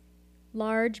nice,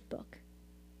 large book.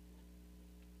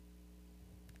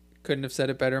 Couldn't have said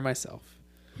it better myself.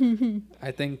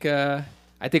 I think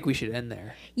we should end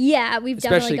there. Yeah, we've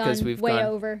especially definitely gone way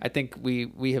over. I think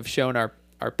we have shown our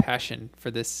passion for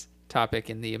this topic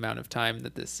in the amount of time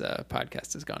that this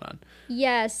podcast has gone on.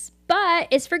 Yes, but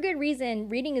it's for good reason.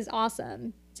 Reading is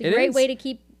awesome. It's a great way to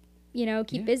keep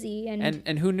busy.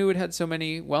 And who knew it had so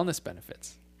many wellness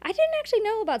benefits? I didn't actually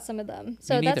know about some of them.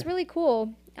 So that's really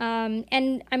cool.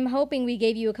 And I'm hoping we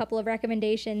gave you a couple of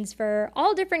recommendations for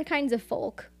all different kinds of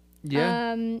folk.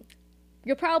 Yeah.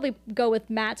 You'll probably go with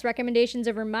Matt's recommendations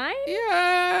over mine.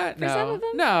 Yeah. For some of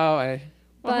them. No.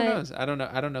 Who knows? I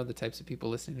don't know the types of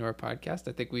people listening to our podcast.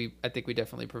 I think we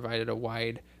definitely provided a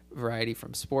wide variety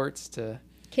from sports to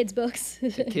kids books.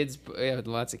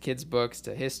 Lots of kids books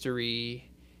to history,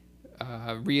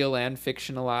 real and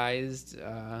fictionalized.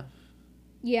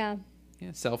 Yeah,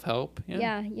 self-help.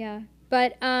 Yeah.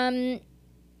 But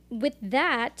with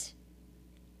that,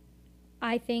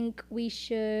 I think we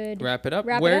should wrap it up.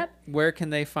 Where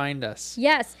can they find us?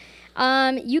 Yes.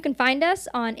 You can find us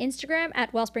on Instagram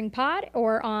at Wellspring Pod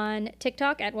or on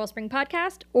TikTok at Wellspring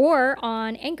Podcast or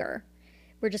on Anchor.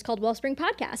 We're just called Wellspring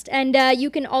Podcast. And you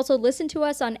can also listen to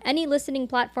us on any listening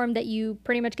platform that you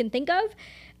pretty much can think of.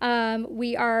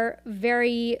 We're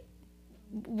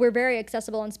very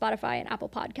accessible on Spotify and Apple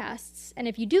Podcasts. And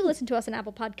if you do listen to us on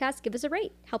Apple Podcasts, give us a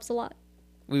rate. Helps a lot.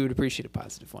 We would appreciate a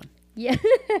positive one. Yeah.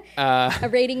 A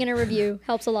rating and a review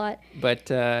helps a lot. But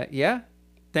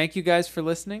thank you guys for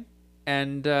listening.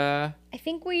 And I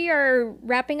think we are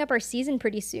wrapping up our season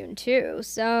pretty soon too.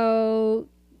 So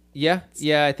yeah,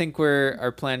 I think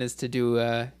our plan is to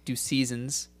do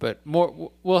seasons, but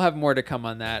we'll have more to come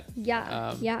on that.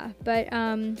 Yeah. But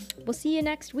we'll see you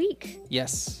next week.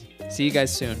 Yes. See you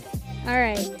guys soon. All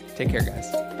right. Take care,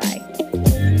 guys.